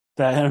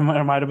 That it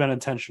might have been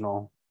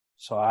intentional.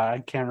 So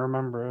I can't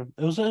remember.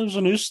 It was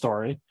a news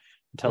story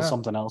until Yeah.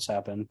 something else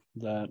happened.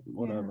 That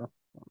whatever.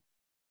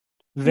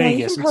 Yeah, you Vegas.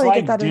 can It's probably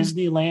like get that in-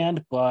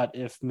 Disneyland, but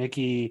if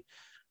Mickey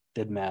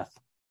did math.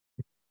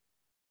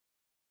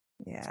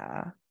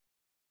 yeah,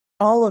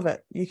 all of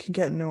it you can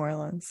get in New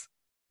Orleans.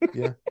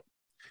 yeah.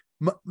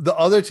 The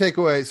other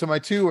takeaway, so my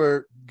two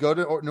were go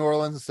to New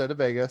Orleans instead of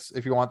Vegas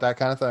if you want that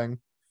kind of thing.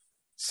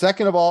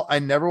 Second of all, I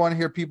never want to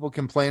hear people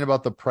complain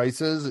about the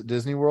prices at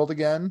Disney World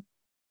again.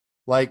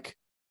 Like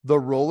the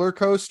roller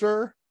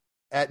coaster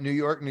at New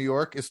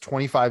York is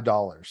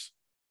 $25.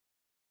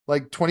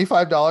 Like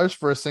 $25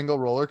 for a single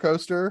roller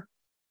coaster.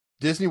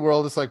 Disney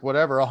World is like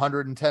whatever,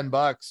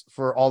 $110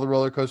 for all the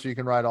roller coaster you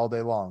can ride all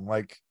day long.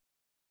 Like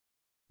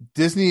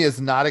Disney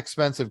is not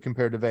expensive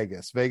compared to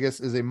Vegas.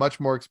 Vegas is a much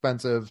more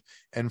expensive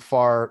and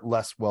far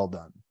less well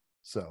done.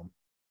 So,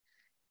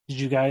 Did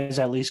you guys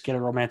at least get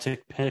a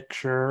romantic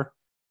picture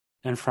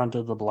in front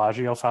of the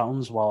Bellagio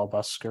fountains while a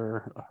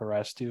busker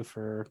harassed you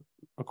for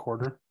a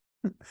quarter?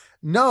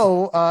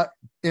 no,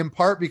 in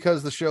part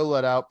because the show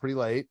let out pretty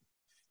late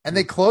and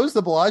they closed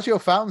the Bellagio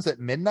fountains at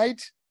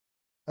midnight.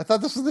 I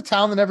thought this was the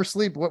town that never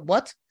sleep.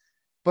 What?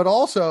 But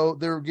also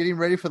they're getting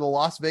ready for the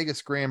Las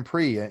Vegas Grand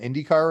Prix, an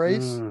IndyCar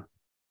race.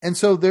 And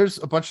so there's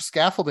a bunch of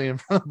scaffolding in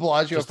front of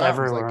Bellagio Just fountains.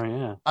 everywhere, Like,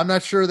 yeah. I'm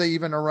not sure they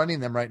even are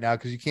running them right now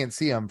because you can't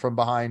see them from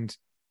behind,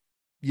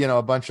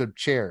 a bunch of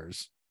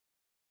chairs.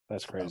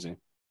 That's crazy.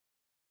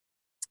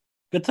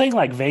 Good thing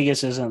like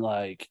Vegas isn't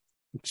like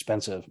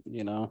expensive,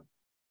 It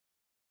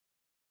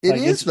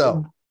Like, is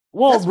though.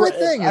 Well, That's my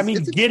thing, I mean,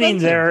 it's getting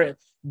expensive.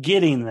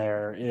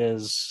 there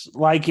is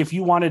like if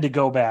you wanted to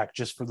go back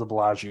just for the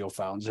Bellagio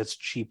fountains, it's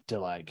cheap to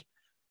like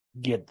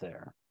get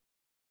there.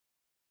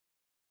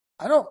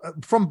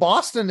 From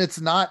Boston,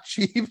 it's not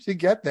cheap to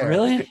get there.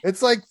 Really?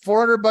 It's like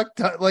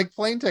 $400 like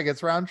plane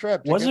tickets round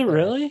trip. Was it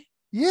really?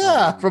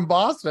 Yeah, Oh. from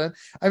Boston.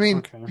 I mean,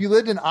 Okay. if you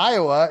lived in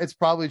Iowa, it's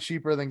probably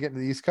cheaper than getting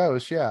to the East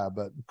Coast. Yeah,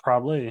 but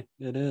Probably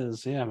it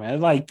is. Yeah, man.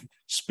 Like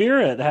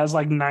Spirit has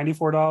like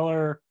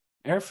 $94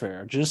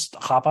 airfare. Just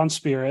hop on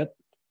Spirit.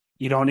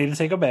 You don't need to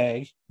take a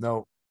bag.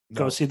 no.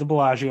 Go see the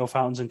Bellagio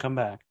fountains and come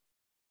back.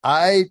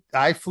 I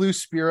flew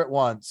Spirit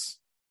once,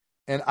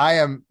 and I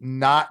am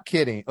not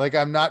kidding. Like,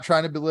 I'm not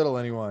trying to belittle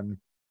anyone.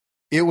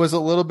 It was a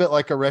little bit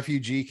like a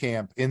refugee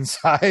camp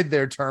inside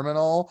their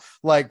terminal.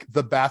 Like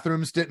the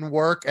bathrooms didn't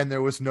work and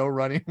there was no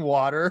running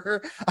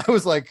water. I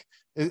was like,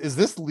 is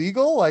this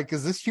legal? Like,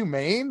 is this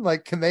humane?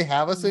 Like, can they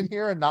have us in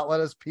here and not let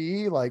us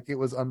pee? Like, it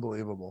was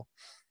unbelievable.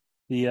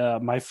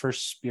 My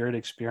first Spirit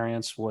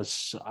experience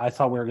was I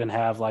thought we were gonna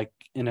have like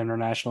an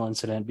international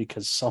incident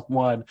because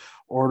someone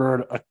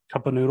ordered a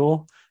cup of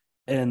noodle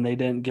and they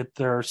didn't get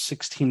their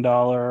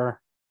 $16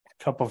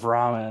 cup of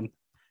ramen,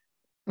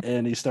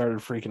 and he started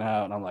freaking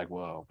out, and I'm like,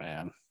 whoa,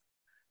 man.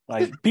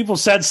 Like people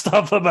said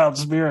stuff about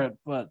Spirit,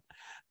 but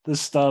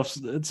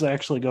it's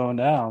actually going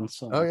down.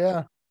 So Oh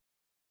yeah.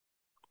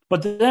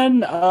 but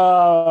then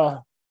I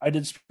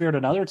did Spirit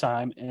another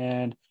time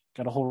and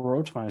got a whole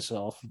row to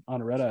myself on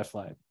a red eye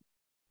flight.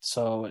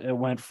 So it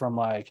went from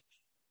like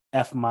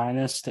F- to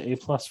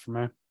A+ for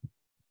me.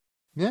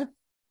 Yeah.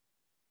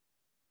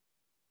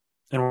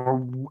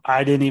 And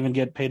I didn't even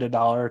get paid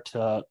 $1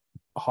 to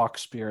hawk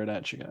spirit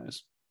at you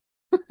guys.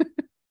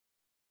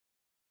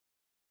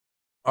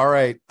 All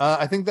right.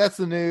 I think that's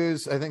the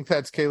news. I think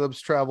that's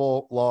Caleb's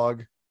travel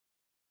log.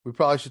 We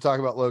probably should talk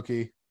about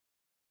Loki.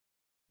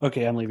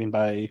 Okay, I'm leaving.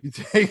 Bye. You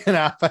taking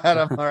off,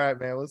 Adam? All right,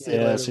 man. We'll see you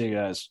later. See you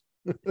guys.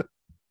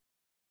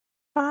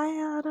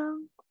 Bye,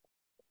 Adam.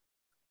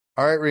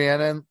 All right,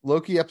 Rhiannon.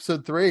 Loki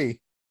episode 3.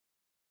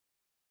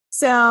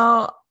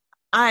 So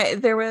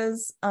there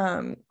was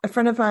a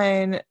friend of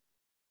mine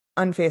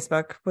on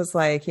Facebook was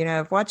like,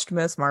 I've watched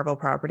most Marvel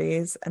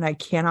properties and I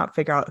cannot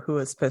figure out who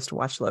is supposed to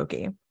watch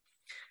Loki.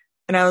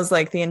 And I was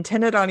like, the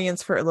intended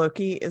audience for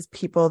Loki is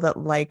people that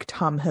like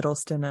Tom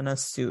Hiddleston in a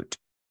suit,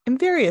 in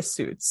various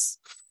suits.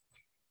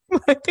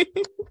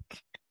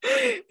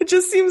 It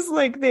just seems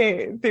like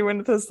they went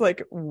with this,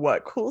 like,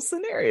 what cool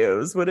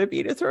scenarios would it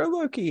be to throw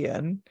Loki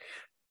in?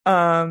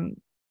 Or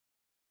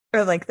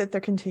like that they're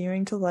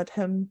continuing to let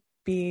him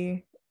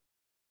be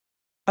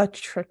a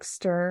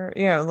trickster,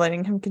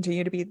 letting him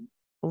continue to be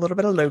a little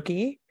bit of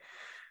Loki.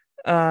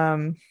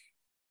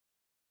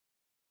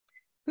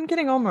 I'm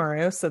getting all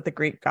morose that the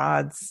Greek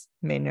gods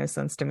made no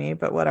sense to me,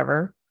 but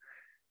whatever.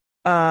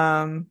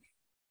 I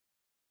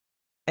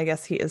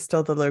guess he is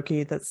still the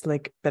Loki that's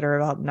like bitter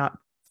about not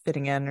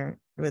fitting in or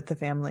with the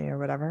family or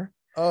whatever.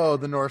 Oh,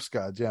 the Norse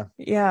gods, yeah.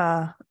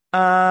 Yeah.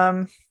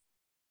 All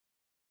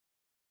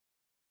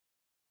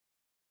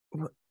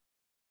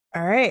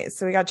right,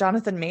 so we got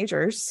Jonathan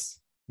Majors.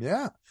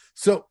 Yeah.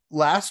 So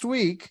last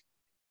week,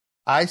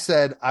 I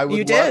said I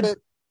would love it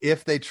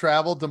if they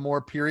traveled to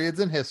more periods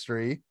in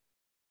history.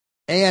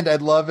 And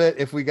I'd love it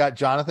if we got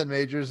Jonathan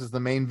Majors as the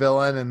main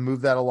villain and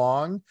moved that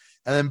along.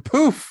 And then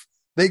poof,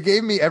 they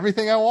gave me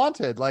everything I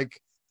wanted. Like,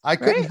 I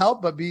couldn't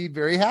help but be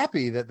very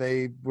happy that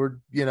they were,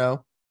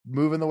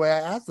 moving the way I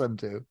asked them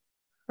to.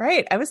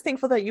 Right. I was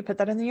thankful that you put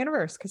that in the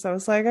universe because I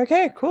was like,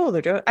 okay, cool.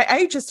 They're doing.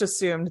 I just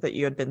assumed that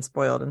you had been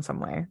spoiled in some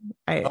way.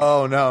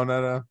 Oh,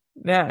 no.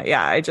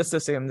 Yeah. I just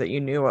assumed that you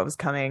knew what was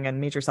coming and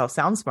made yourself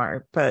sound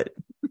smart, but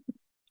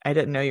I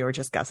didn't know you were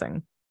just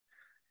guessing.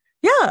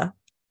 Yeah.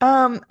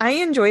 I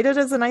enjoyed it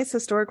as a nice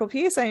historical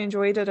piece. I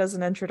enjoyed it as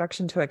an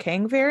introduction to a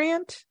Kang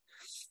variant.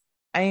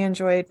 I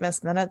enjoyed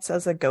Miss Minutes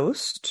as a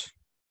ghost.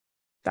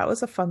 That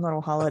was a fun little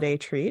holiday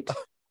treat.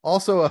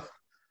 Also a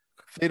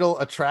Fatal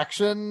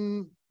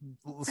Attraction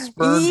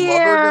spurned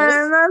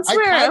lover. That's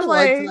where I kind of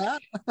liked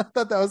that. I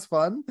thought that was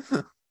fun.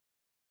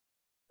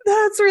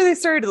 That's where they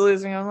started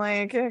losing. I'm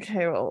like,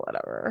 okay, well,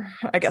 whatever.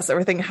 I guess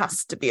everything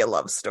has to be a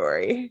love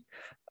story.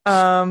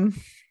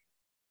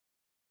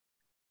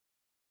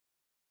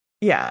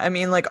 Yeah, I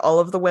mean, like all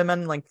of the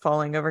women like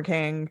falling over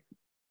Kang,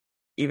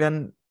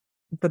 even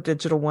the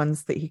digital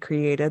ones that he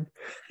created.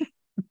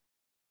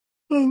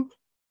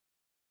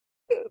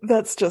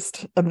 That's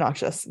just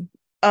obnoxious.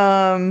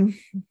 But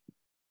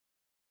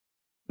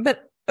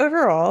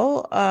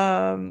overall,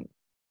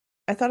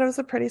 I thought it was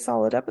a pretty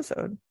solid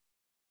episode.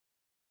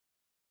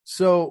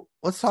 So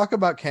let's talk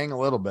about Kang a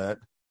little bit.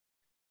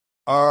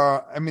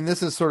 I mean,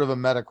 this is sort of a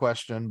meta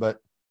question, but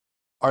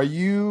are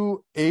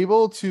you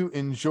able to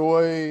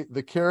enjoy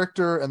the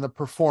character and the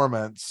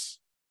performance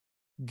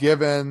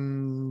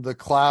given the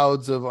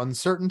clouds of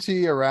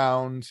uncertainty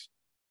around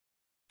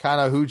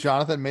kind of who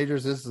Jonathan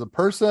Majors is as a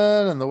person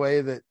and the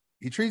way that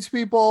he treats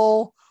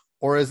people?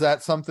 Or is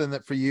that something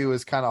that for you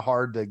is kind of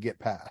hard to get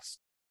past?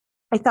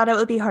 I thought it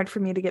would be hard for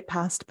me to get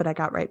past, but I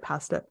got right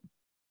past it.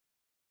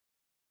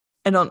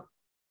 I'm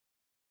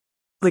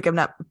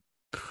not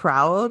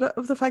proud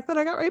of the fact that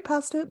I got right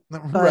past it.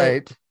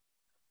 Right.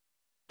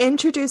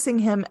 Introducing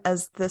him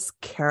as this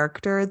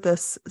character,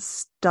 this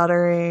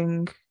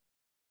stuttering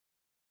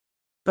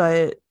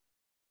but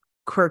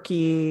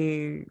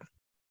quirky,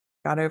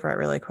 got over it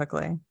really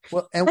quickly.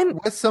 Well, and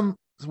with some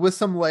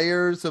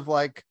layers of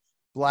like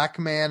black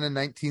man in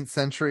 19th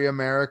century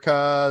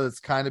America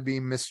that's kind of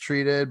being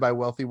mistreated by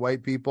wealthy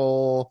white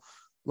people.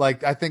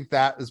 Like, I think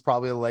that is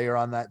probably a layer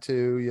on that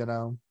too,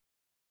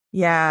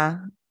 Yeah.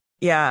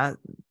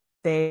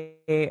 They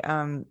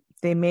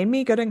made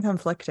me good and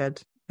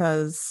conflicted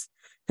because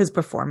his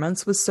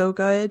performance was so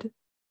good.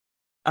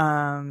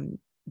 The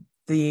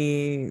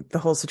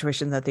whole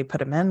situation that they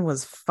put him in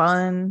was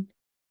fun.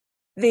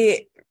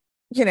 Clearly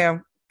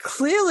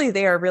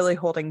they are really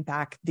holding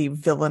back the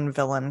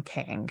villain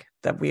Kang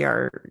that we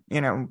are,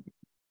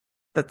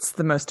 that's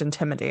the most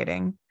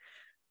intimidating.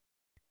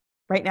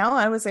 Right now,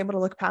 I was able to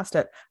look past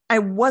it. I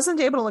wasn't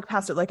able to look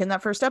past it like in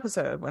that first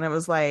episode when it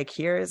was like,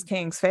 here is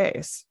Kang's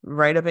face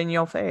right up in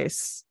your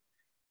face.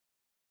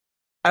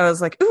 I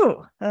was like,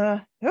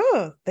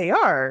 they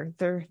are.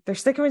 They're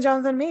sticking with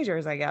Jonathan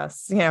Majors, I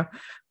guess.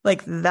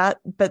 Like that.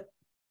 But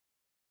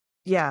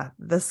yeah,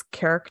 this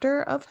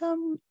character of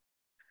him,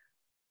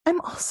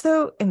 I'm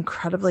also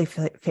incredibly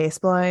face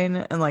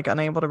blind and like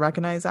unable to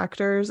recognize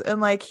actors.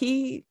 And like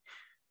he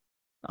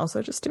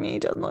also just to me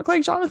doesn't look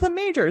like Jonathan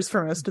Majors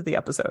for most of the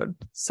episode.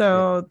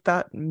 So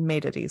that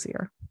made it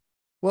easier.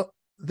 Well,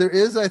 there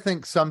is, I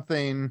think,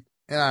 something,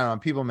 and I don't know,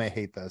 people may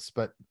hate this,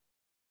 but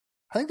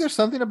I think there's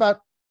something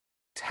about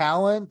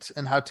talent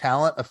and how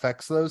talent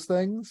affects those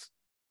things.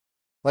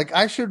 Like,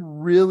 I should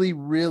really,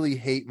 really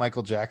hate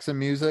Michael Jackson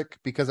music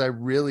because I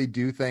really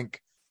do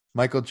think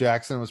Michael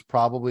Jackson was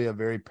probably a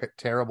very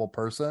terrible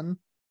person.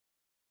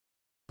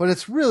 But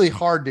it's really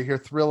hard to hear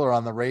Thriller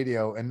on the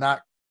radio and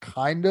not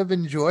kind of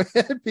enjoy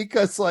it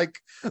because, like,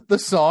 the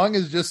song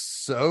is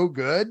just so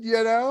good,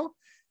 you know?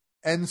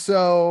 And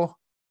so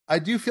I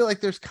do feel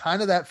like there's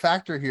kind of that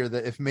factor here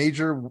that if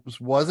Major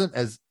wasn't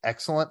as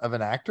excellent of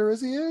an actor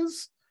as he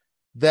is,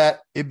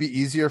 that it'd be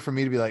easier for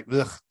me to be like,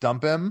 ugh,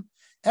 dump him.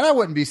 And I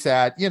wouldn't be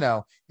sad, you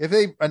know, if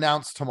they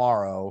announced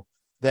tomorrow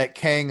that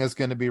Kang is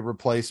going to be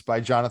replaced by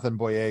Jonathan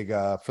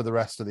Boyega for the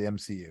rest of the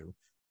MCU.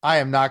 I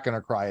am not going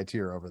to cry a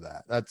tear over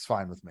that. That's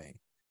fine with me.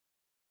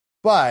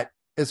 But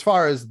as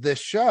far as this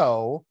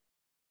show,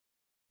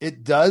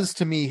 it does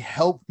to me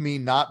help me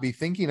not be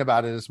thinking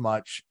about it as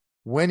much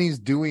when he's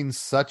doing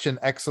such an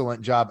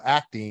excellent job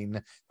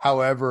acting,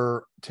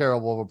 however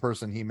terrible of a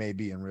person he may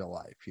be in real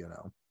life, you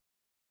know?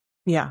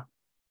 Yeah.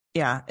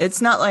 Yeah.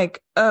 It's not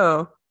like,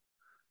 oh,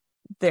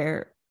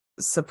 they're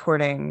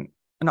supporting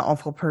an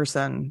awful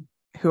person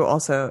who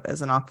also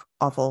is an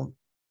awful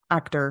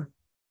actor.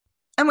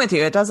 I'm with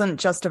you. It doesn't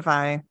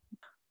justify.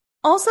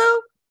 Also,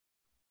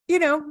 you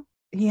know,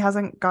 he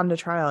hasn't gone to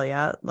trial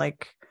yet.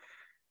 Like,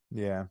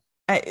 yeah,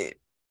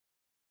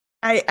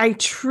 I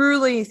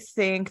truly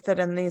think that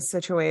in these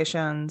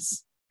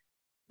situations,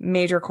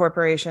 major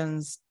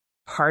corporations,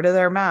 part of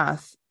their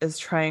math is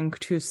trying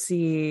to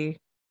see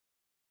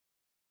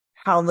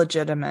how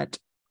legitimate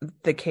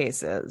the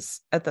case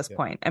is at this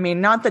point. I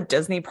mean, not that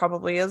Disney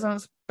probably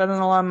isn't spending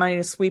a lot of money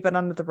to sweep it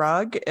under the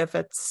rug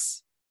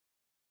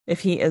if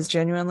he is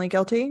genuinely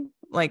guilty.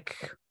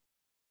 Like,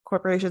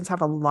 corporations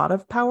have a lot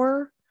of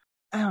power.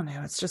 I don't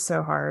know. It's just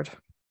so hard.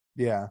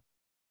 Yeah.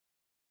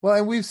 Well,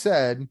 and we've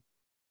said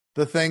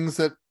the things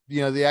that,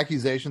 you know, the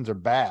accusations are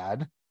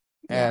bad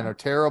and are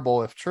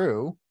terrible if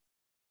true,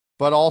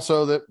 but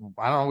also that,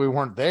 I don't know, we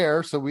weren't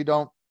there, so we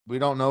don't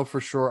know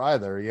for sure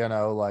either, you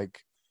know, like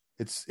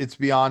it's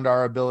beyond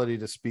our ability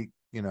to speak,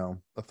 you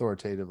know,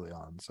 authoritatively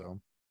on.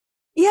 So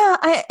yeah,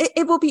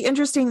 it will be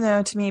interesting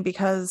though to me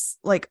because,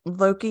 like,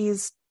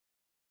 Loki's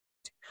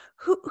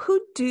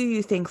who do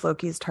you think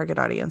Loki's target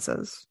audience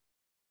is?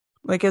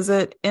 Like, is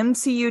it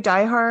MCU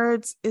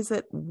diehards? Is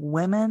it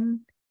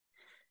women?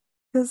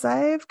 Because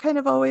I've kind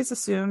of always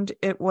assumed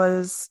it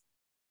was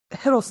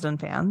Hiddleston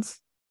fans,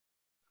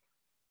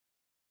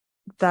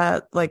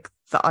 that, like,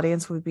 the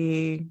audience would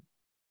be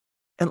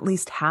at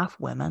least half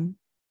women.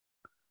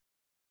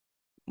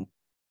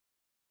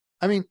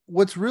 I mean,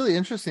 what's really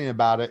interesting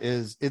about it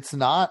is it's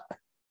not,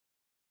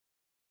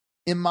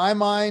 in my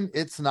mind,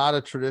 it's not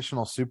a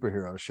traditional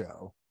superhero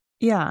show.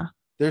 Yeah.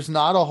 There's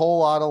not a whole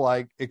lot of,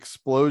 like,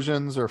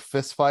 explosions or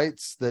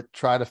fistfights that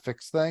try to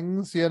fix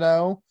things, you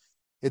know?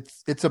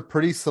 It's a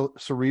pretty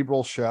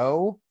cerebral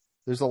show.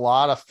 There's a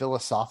lot of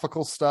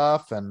philosophical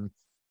stuff. And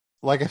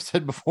like I've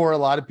said before, a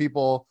lot of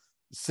people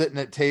sitting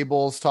at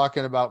tables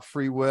talking about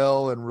free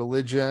will and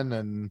religion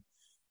and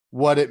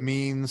what it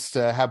means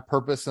to have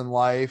purpose in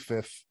life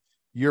if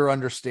your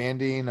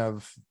understanding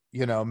of,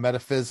 you know,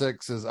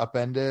 metaphysics is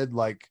upended.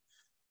 Like,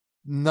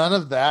 none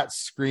of that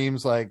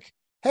screams like,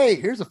 hey,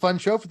 here's a fun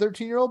show for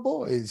 13-year-old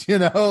boys, you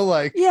know,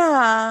 like,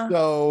 yeah.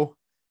 So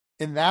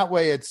in that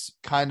way, it's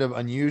kind of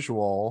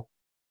unusual.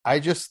 I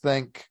just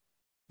think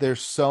there's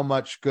so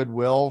much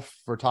goodwill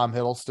for Tom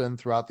Hiddleston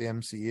throughout the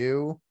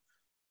MCU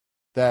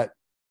that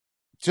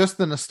just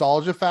the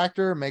nostalgia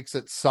factor makes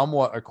it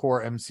somewhat a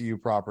core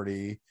MCU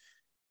property,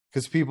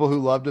 because people who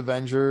loved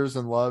Avengers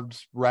and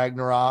loved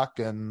Ragnarok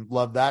and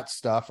loved that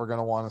stuff are going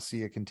to want to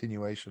see a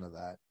continuation of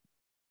that.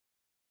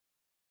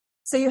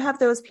 So you have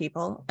those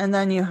people, and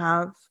then you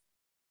have,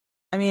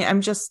 I mean, I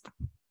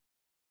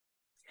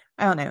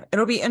don't know.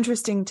 It'll be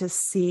interesting to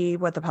see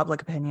what the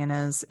public opinion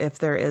is if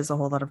there is a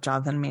whole lot of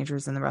Jonathan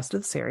Majors in the rest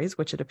of the series,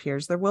 which it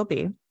appears there will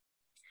be.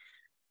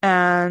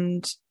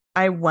 And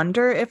I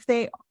wonder if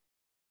they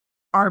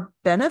are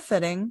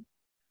benefiting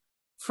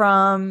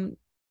from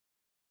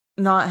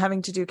not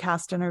having to do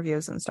cast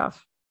interviews and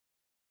stuff.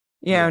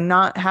 You know,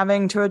 not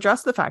having to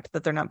address the fact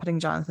that they're not putting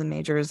Jonathan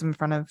Majors in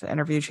front of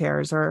interview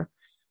chairs, or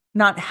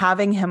not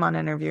having him on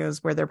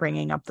interviews where they're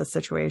bringing up the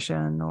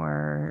situation,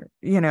 or,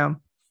 you know,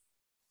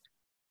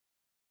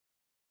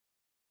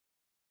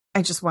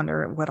 I just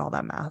wonder what all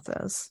that math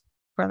is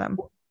for them.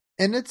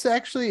 And it's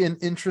actually an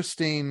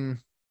interesting,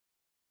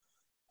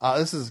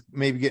 this is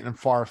maybe getting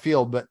far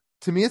afield, but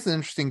to me, it's an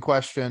interesting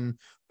question.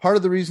 Part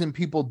of the reason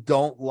people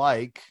don't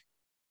like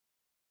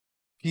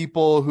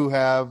people who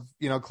have,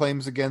 you know,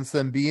 claims against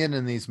them being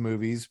in these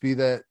movies, be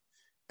that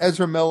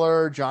Ezra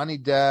Miller, Johnny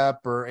Depp,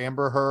 or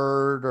Amber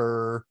Heard,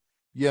 or,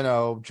 you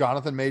know,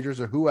 Jonathan Majors,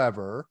 or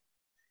whoever,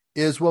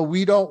 is, well,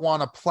 we don't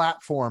want to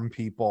platform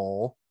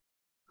people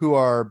who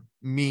are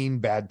mean,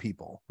 bad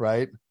people,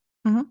 right?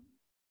 Mm-hmm.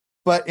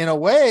 But in a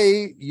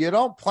way, you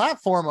don't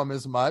platform them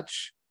as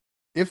much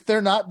if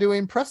they're not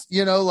doing press,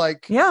 you know,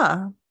 like,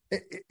 yeah,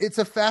 it's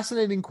a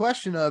fascinating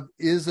question of,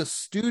 is a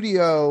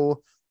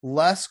studio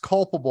less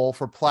culpable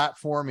for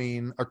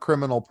platforming a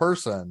criminal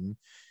person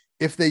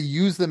if they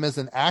use them as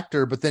an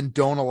actor, but then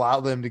don't allow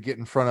them to get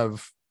in front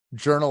of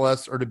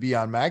journalists or to be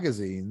on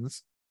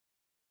magazines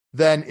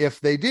than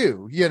if they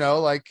do.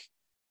 Like,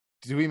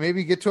 do we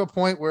maybe get to a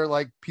point where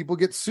like people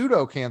get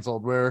pseudo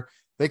canceled where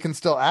they can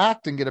still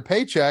act and get a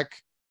paycheck,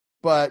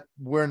 but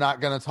we're not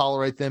going to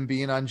tolerate them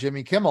being on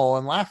Jimmy Kimmel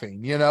and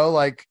laughing,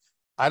 like,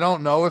 I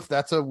don't know if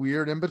that's a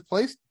weird in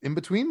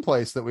between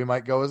place that we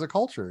might go as a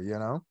culture,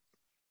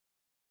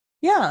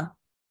 Yeah.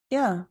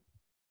 Yeah.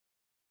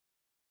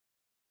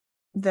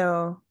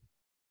 Though,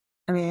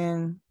 I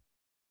mean,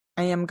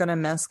 I am going to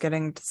miss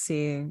getting to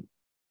see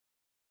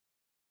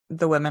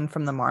the women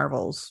from the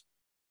Marvels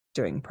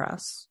doing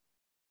press.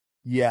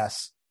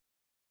 Yes.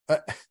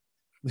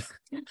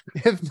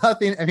 If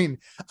nothing, I mean,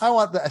 I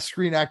want the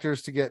Screen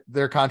Actors to get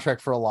their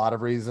contract for a lot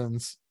of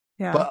reasons.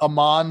 Yeah. But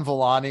Aman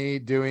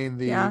Vellani doing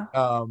the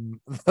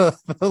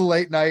the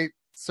late night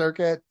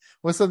circuit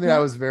was something I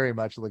was very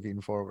much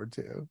looking forward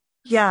to.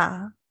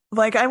 Yeah.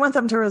 Like, I want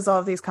them to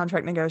resolve these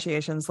contract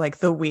negotiations like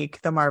the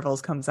week the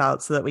Marvels comes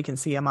out so that we can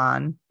see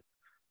Aman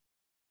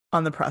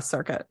on the press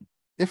circuit.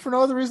 If for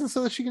no other reason,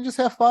 so that she can just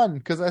have fun,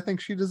 because I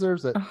think she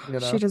deserves it.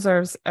 She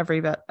deserves every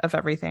bit of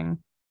everything.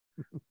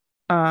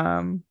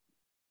 Even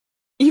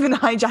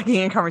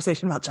hijacking a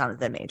conversation about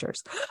Jonathan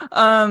Majors.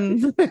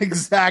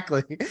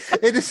 Exactly.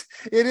 It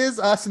is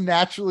us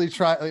naturally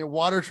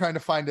water trying to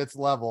find its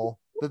level,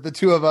 that the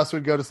two of us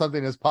would go to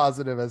something as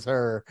positive as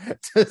her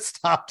to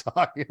stop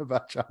talking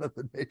about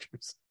Jonathan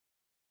Majors.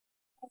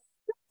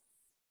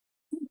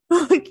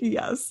 Like,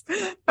 yes,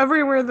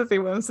 everywhere that they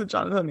went to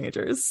Jonathan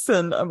Majors,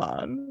 send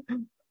Aman.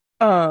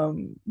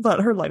 Let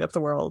her light up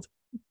the world.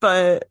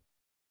 But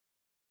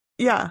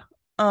yeah,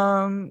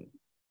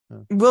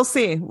 we'll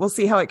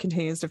see how it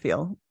continues to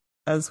feel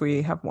as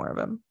we have more of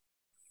him.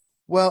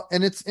 Well,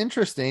 and it's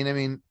interesting. I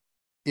mean,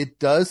 it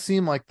does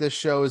seem like this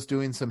show is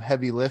doing some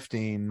heavy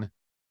lifting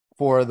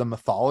for the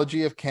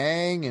mythology of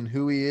Kang and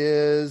who he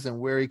is and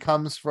where he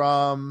comes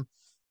from.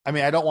 I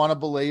mean, I don't want to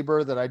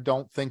belabor that. I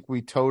don't think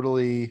we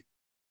totally,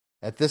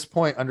 at this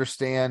point,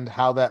 understand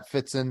how that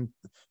fits in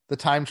the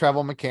time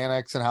travel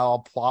mechanics and how all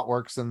plot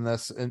works in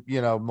this,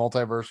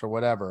 multiverse or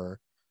whatever.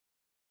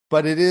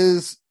 But it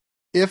is,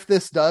 if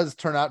this does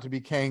turn out to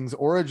be Kang's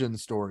origin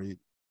story,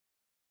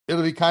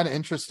 it'll be kind of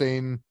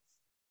interesting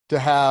to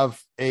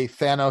have a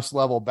Thanos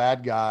level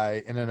bad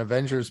guy in an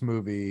Avengers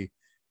movie,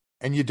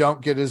 and you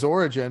don't get his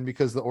origin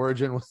because the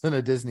origin was in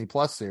a Disney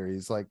Plus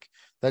series. Like,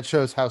 that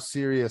shows how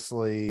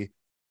seriously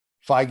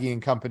Feige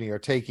and company are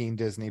taking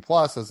Disney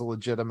Plus as a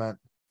legitimate,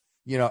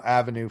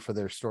 avenue for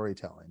their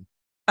storytelling.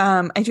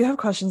 I do have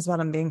questions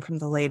about him being from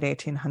the late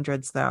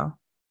 1800s, though.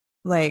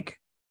 Like,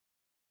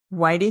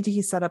 why did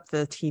he set up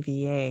the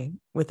TVA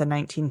with a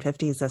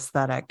 1950s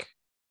aesthetic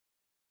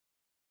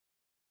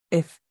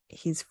if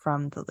he's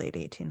from the late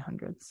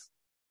 1800s?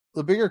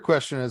 The bigger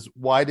question is,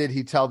 why did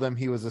he tell them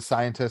he was a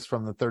scientist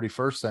from the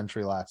 31st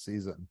century last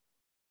season?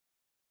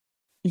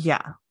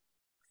 Yeah.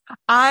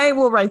 I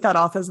will write that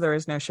off as there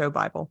is no show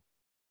Bible.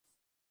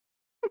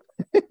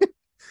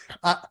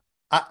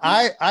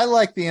 I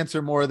like the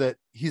answer more that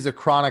he's a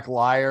chronic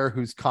liar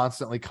who's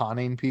constantly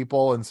conning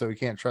people, and so he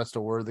can't trust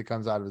a word that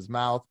comes out of his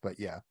mouth. But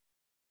yeah.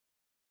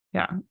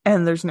 Yeah.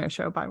 And there's no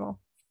show Bible.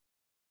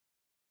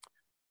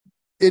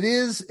 It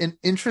is an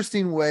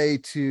interesting way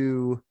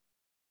to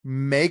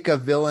make a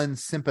villain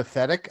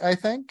sympathetic, I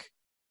think,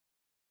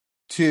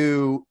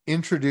 to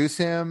introduce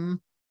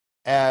him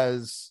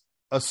as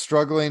a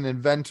struggling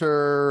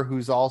inventor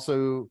who's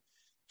also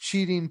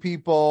cheating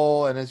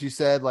people, and as you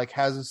said, like,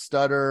 has a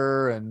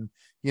stutter, and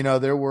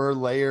there were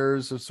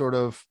layers of sort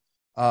of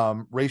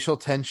racial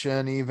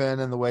tension even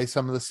in the way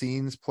some of the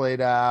scenes played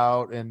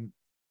out. And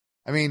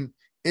I mean,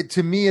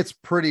 to me it's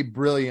pretty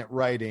brilliant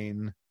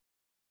writing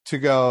to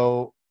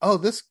go, oh,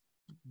 this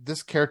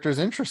character is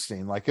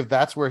interesting. Like, if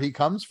that's where he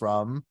comes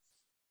from,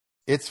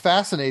 it's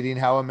fascinating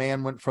how a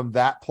man went from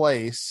that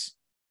place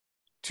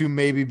to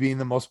maybe being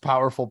the most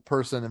powerful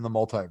person in the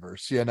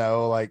multiverse.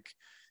 Like,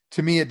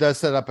 to me, it does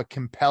set up a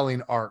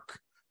compelling arc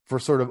for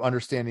sort of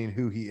understanding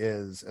who he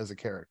is as a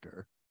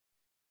character.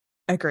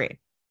 Agreed.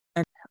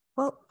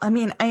 Well, I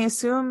mean, I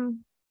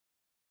assume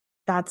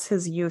that's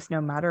his youth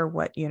no matter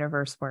what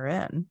universe we're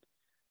in,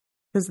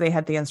 because they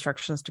had the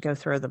instructions to go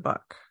through the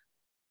book.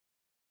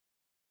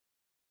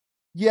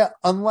 Yeah,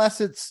 unless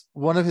it's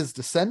one of his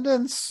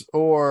descendants,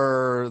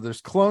 or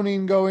there's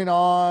cloning going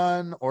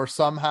on, or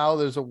somehow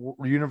there's a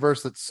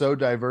universe that's so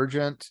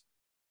divergent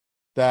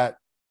that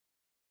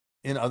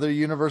in other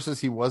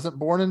universes he wasn't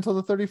born until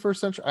the 31st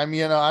century. I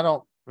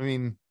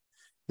mean,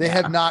 they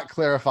have not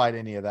clarified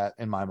any of that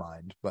in my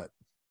mind, but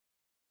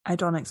I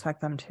don't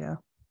expect them to.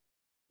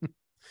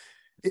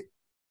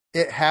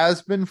 It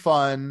has been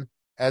fun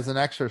as an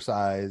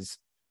exercise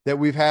that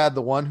we've had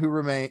the one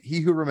who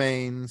He Who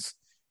Remains,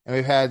 and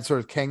we've had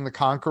sort of Kang the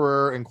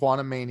Conqueror and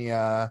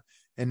Quantumania,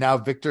 and now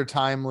Victor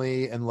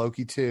Timely and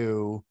Loki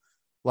 2,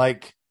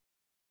 like,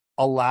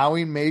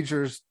 allowing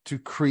Majors to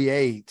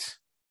create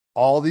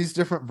all these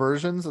different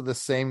versions of the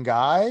same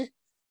guy,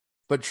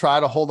 but try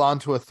to hold on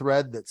to a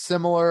thread that's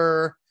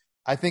similar.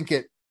 I think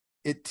it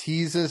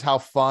teases how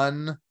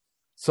fun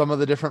some of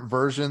the different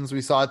versions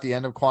we saw at the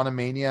end of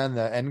Quantumania and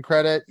the end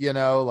credit,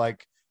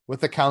 like with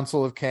the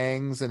Council of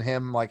Kangs and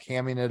him like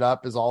hamming it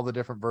up as all the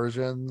different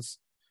versions.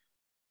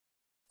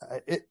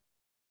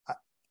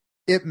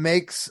 It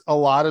makes a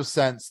lot of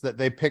sense that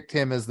they picked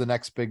him as the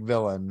next big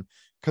villain,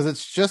 because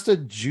it's just a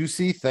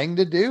juicy thing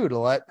to do, to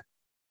let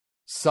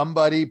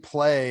somebody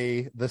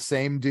play the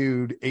same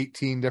dude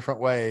 18 different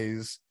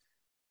ways.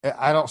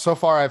 So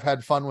far I've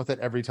had fun with it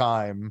every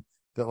time,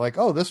 that like,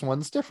 oh, this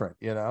one's different,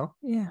 Yeah.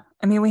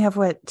 I mean, we have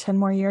 10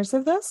 more years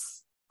of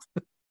this?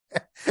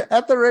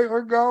 At the rate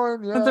we're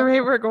going. Yeah. At the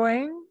rate we're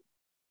going.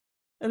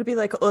 It'll be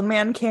like Old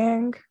Man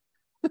King.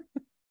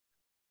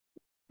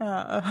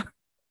 And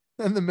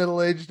the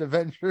middle-aged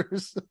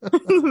Avengers.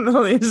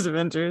 Middle-aged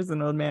Avengers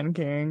and Old Man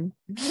King.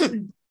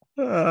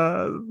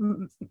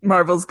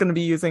 Marvel's going to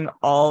be using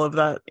all of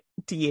that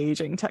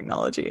de-aging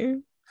technology.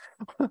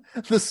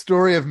 The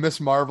story of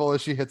Miss Marvel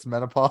as she hits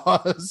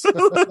menopause.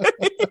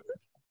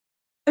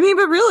 I mean,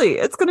 but really,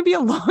 it's going to be a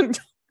long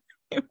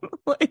time.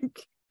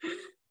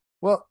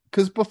 Well,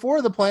 because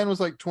before the plan was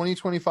like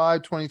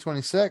 2025,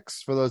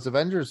 2026 for those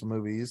Avengers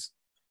movies.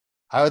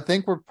 I would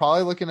think we're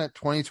probably looking at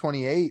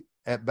 2028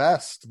 at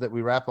best that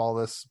we wrap all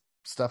this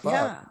stuff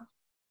up.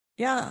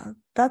 Yeah,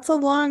 that's a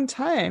long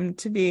time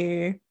to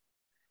be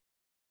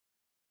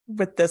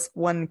with this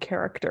one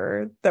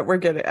character that we're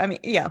getting.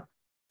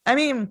 I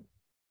mean,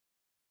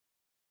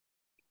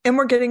 and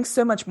we're getting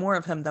so much more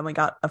of him than we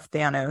got of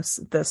Thanos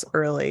this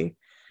early.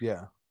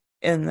 Yeah.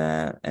 In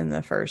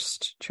the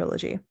first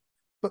trilogy.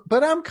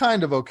 But I'm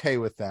kind of okay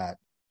with that.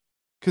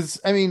 Because,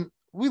 I mean,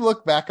 we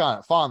look back on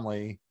it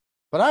fondly,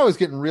 but I was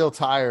getting real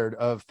tired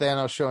of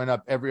Thanos showing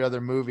up every other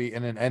movie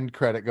in an end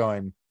credit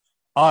going,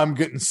 I'm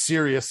getting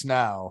serious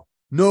now.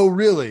 No,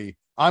 really,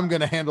 I'm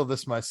going to handle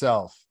this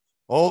myself.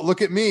 Oh,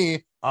 look at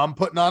me. I'm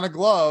putting on a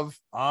glove.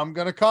 I'm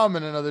going to come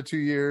in another 2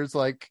 years.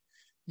 Like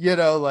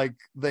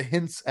the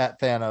hints at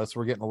Thanos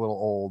were getting a little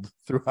old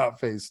throughout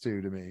phase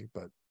 2 to me.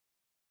 But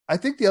I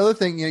think the other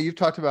thing, you've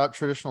talked about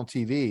traditional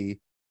TV.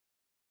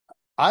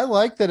 I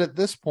like that at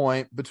this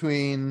point,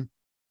 between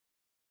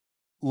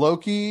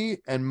Loki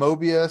and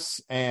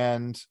Mobius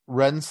and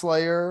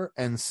Renslayer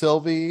and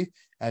Sylvie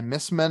and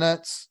Miss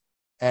Minutes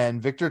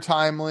and Victor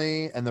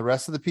Timely and the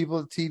rest of the people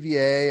at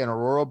TVA and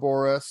Aurora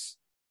Boreas,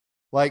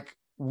 like,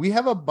 we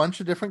have a bunch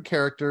of different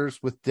characters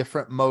with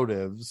different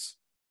motives,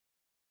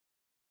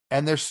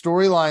 and their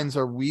storylines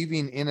are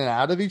weaving in and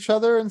out of each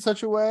other in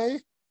such a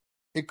way.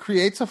 It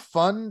creates a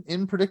fun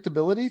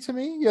unpredictability to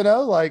me,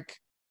 like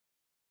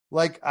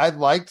I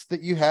liked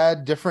that you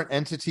had different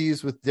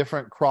entities with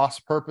different cross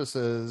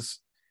purposes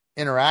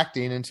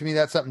interacting. And to me,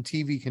 that's something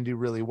TV can do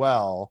really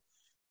well,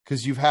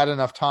 because you've had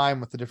enough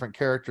time with the different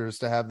characters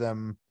to have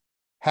them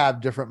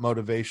have different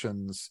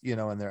motivations,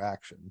 in their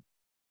action.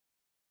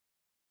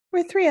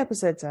 We're 3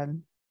 episodes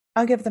in.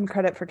 I'll give them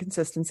credit for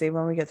consistency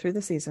when we get through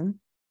the season.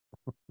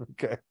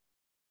 Okay.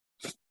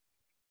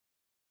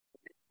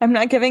 I'm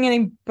not giving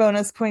any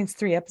bonus points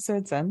 3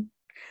 episodes in.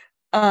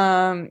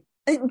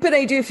 But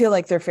I do feel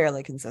like they're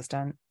fairly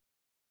consistent.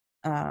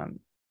 So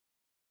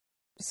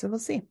we'll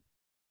see.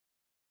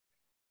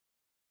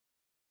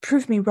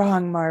 Prove me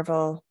wrong,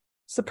 Marvel.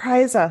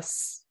 Surprise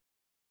us.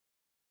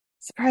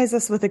 Surprise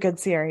us with a good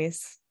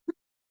series.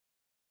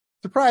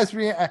 Surprise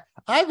me.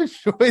 I've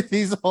enjoyed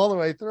these all the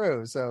way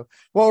through. So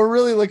what we're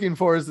really looking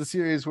for is the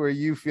series where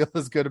you feel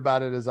as good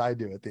about it as I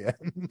do at the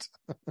end.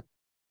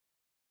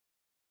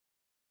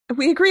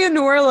 We agree on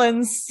New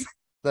Orleans.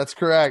 That's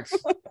correct.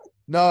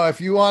 No,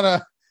 if you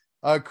want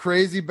a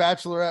crazy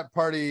bachelorette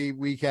party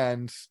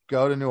weekend,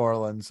 go to New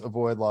Orleans.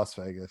 Avoid Las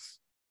Vegas.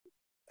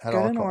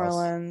 Go to New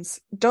Orleans.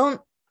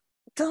 Don't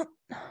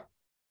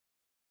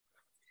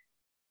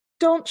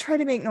try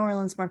to make New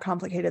Orleans more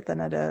complicated than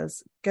it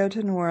is. Go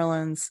to New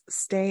Orleans.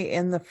 Stay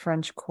in the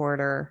French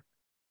Quarter.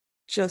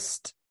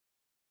 Just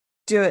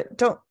do it.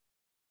 Don't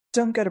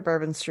go to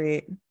Bourbon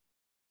Street.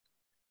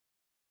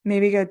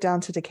 Maybe go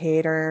down to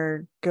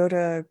Decatur. Go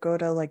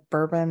to like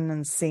Bourbon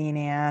and St.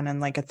 Anne and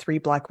like a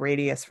 3-block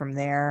radius from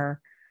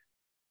there.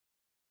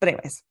 But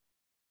anyways.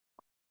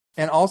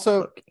 And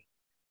also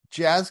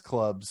jazz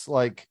clubs.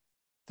 Like,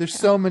 there's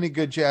so many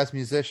good jazz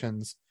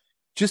musicians.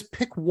 Just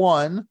pick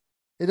one.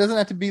 It doesn't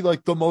have to be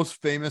like the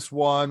most famous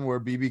one where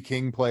BB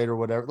King played or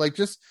whatever. Like,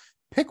 just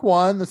pick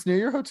one that's near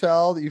your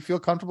hotel that you feel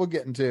comfortable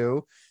getting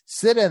to.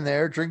 Sit in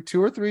there, drink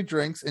 2 or 3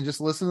 drinks, and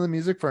just listen to the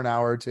music for an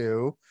hour or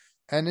two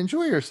and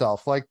enjoy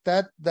yourself. Like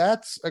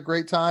that's a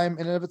great time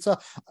in and of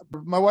itself.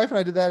 My wife and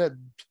I did that at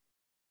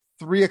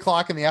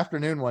 3:00 in the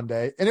afternoon one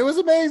day, and it was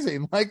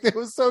amazing. Like, it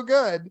was so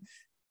good.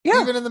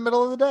 Yeah. Even in the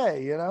middle of the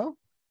day,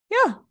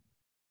 Yeah.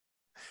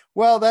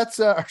 Well, that's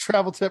our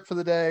travel tip for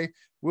the day.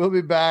 We'll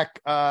be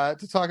back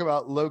to talk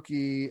about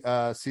Loki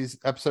season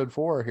episode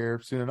 4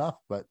 here soon enough.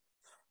 But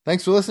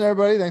thanks for listening,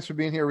 everybody. Thanks for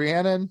being here,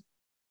 Rhiannon.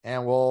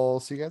 And we'll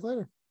see you guys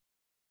later.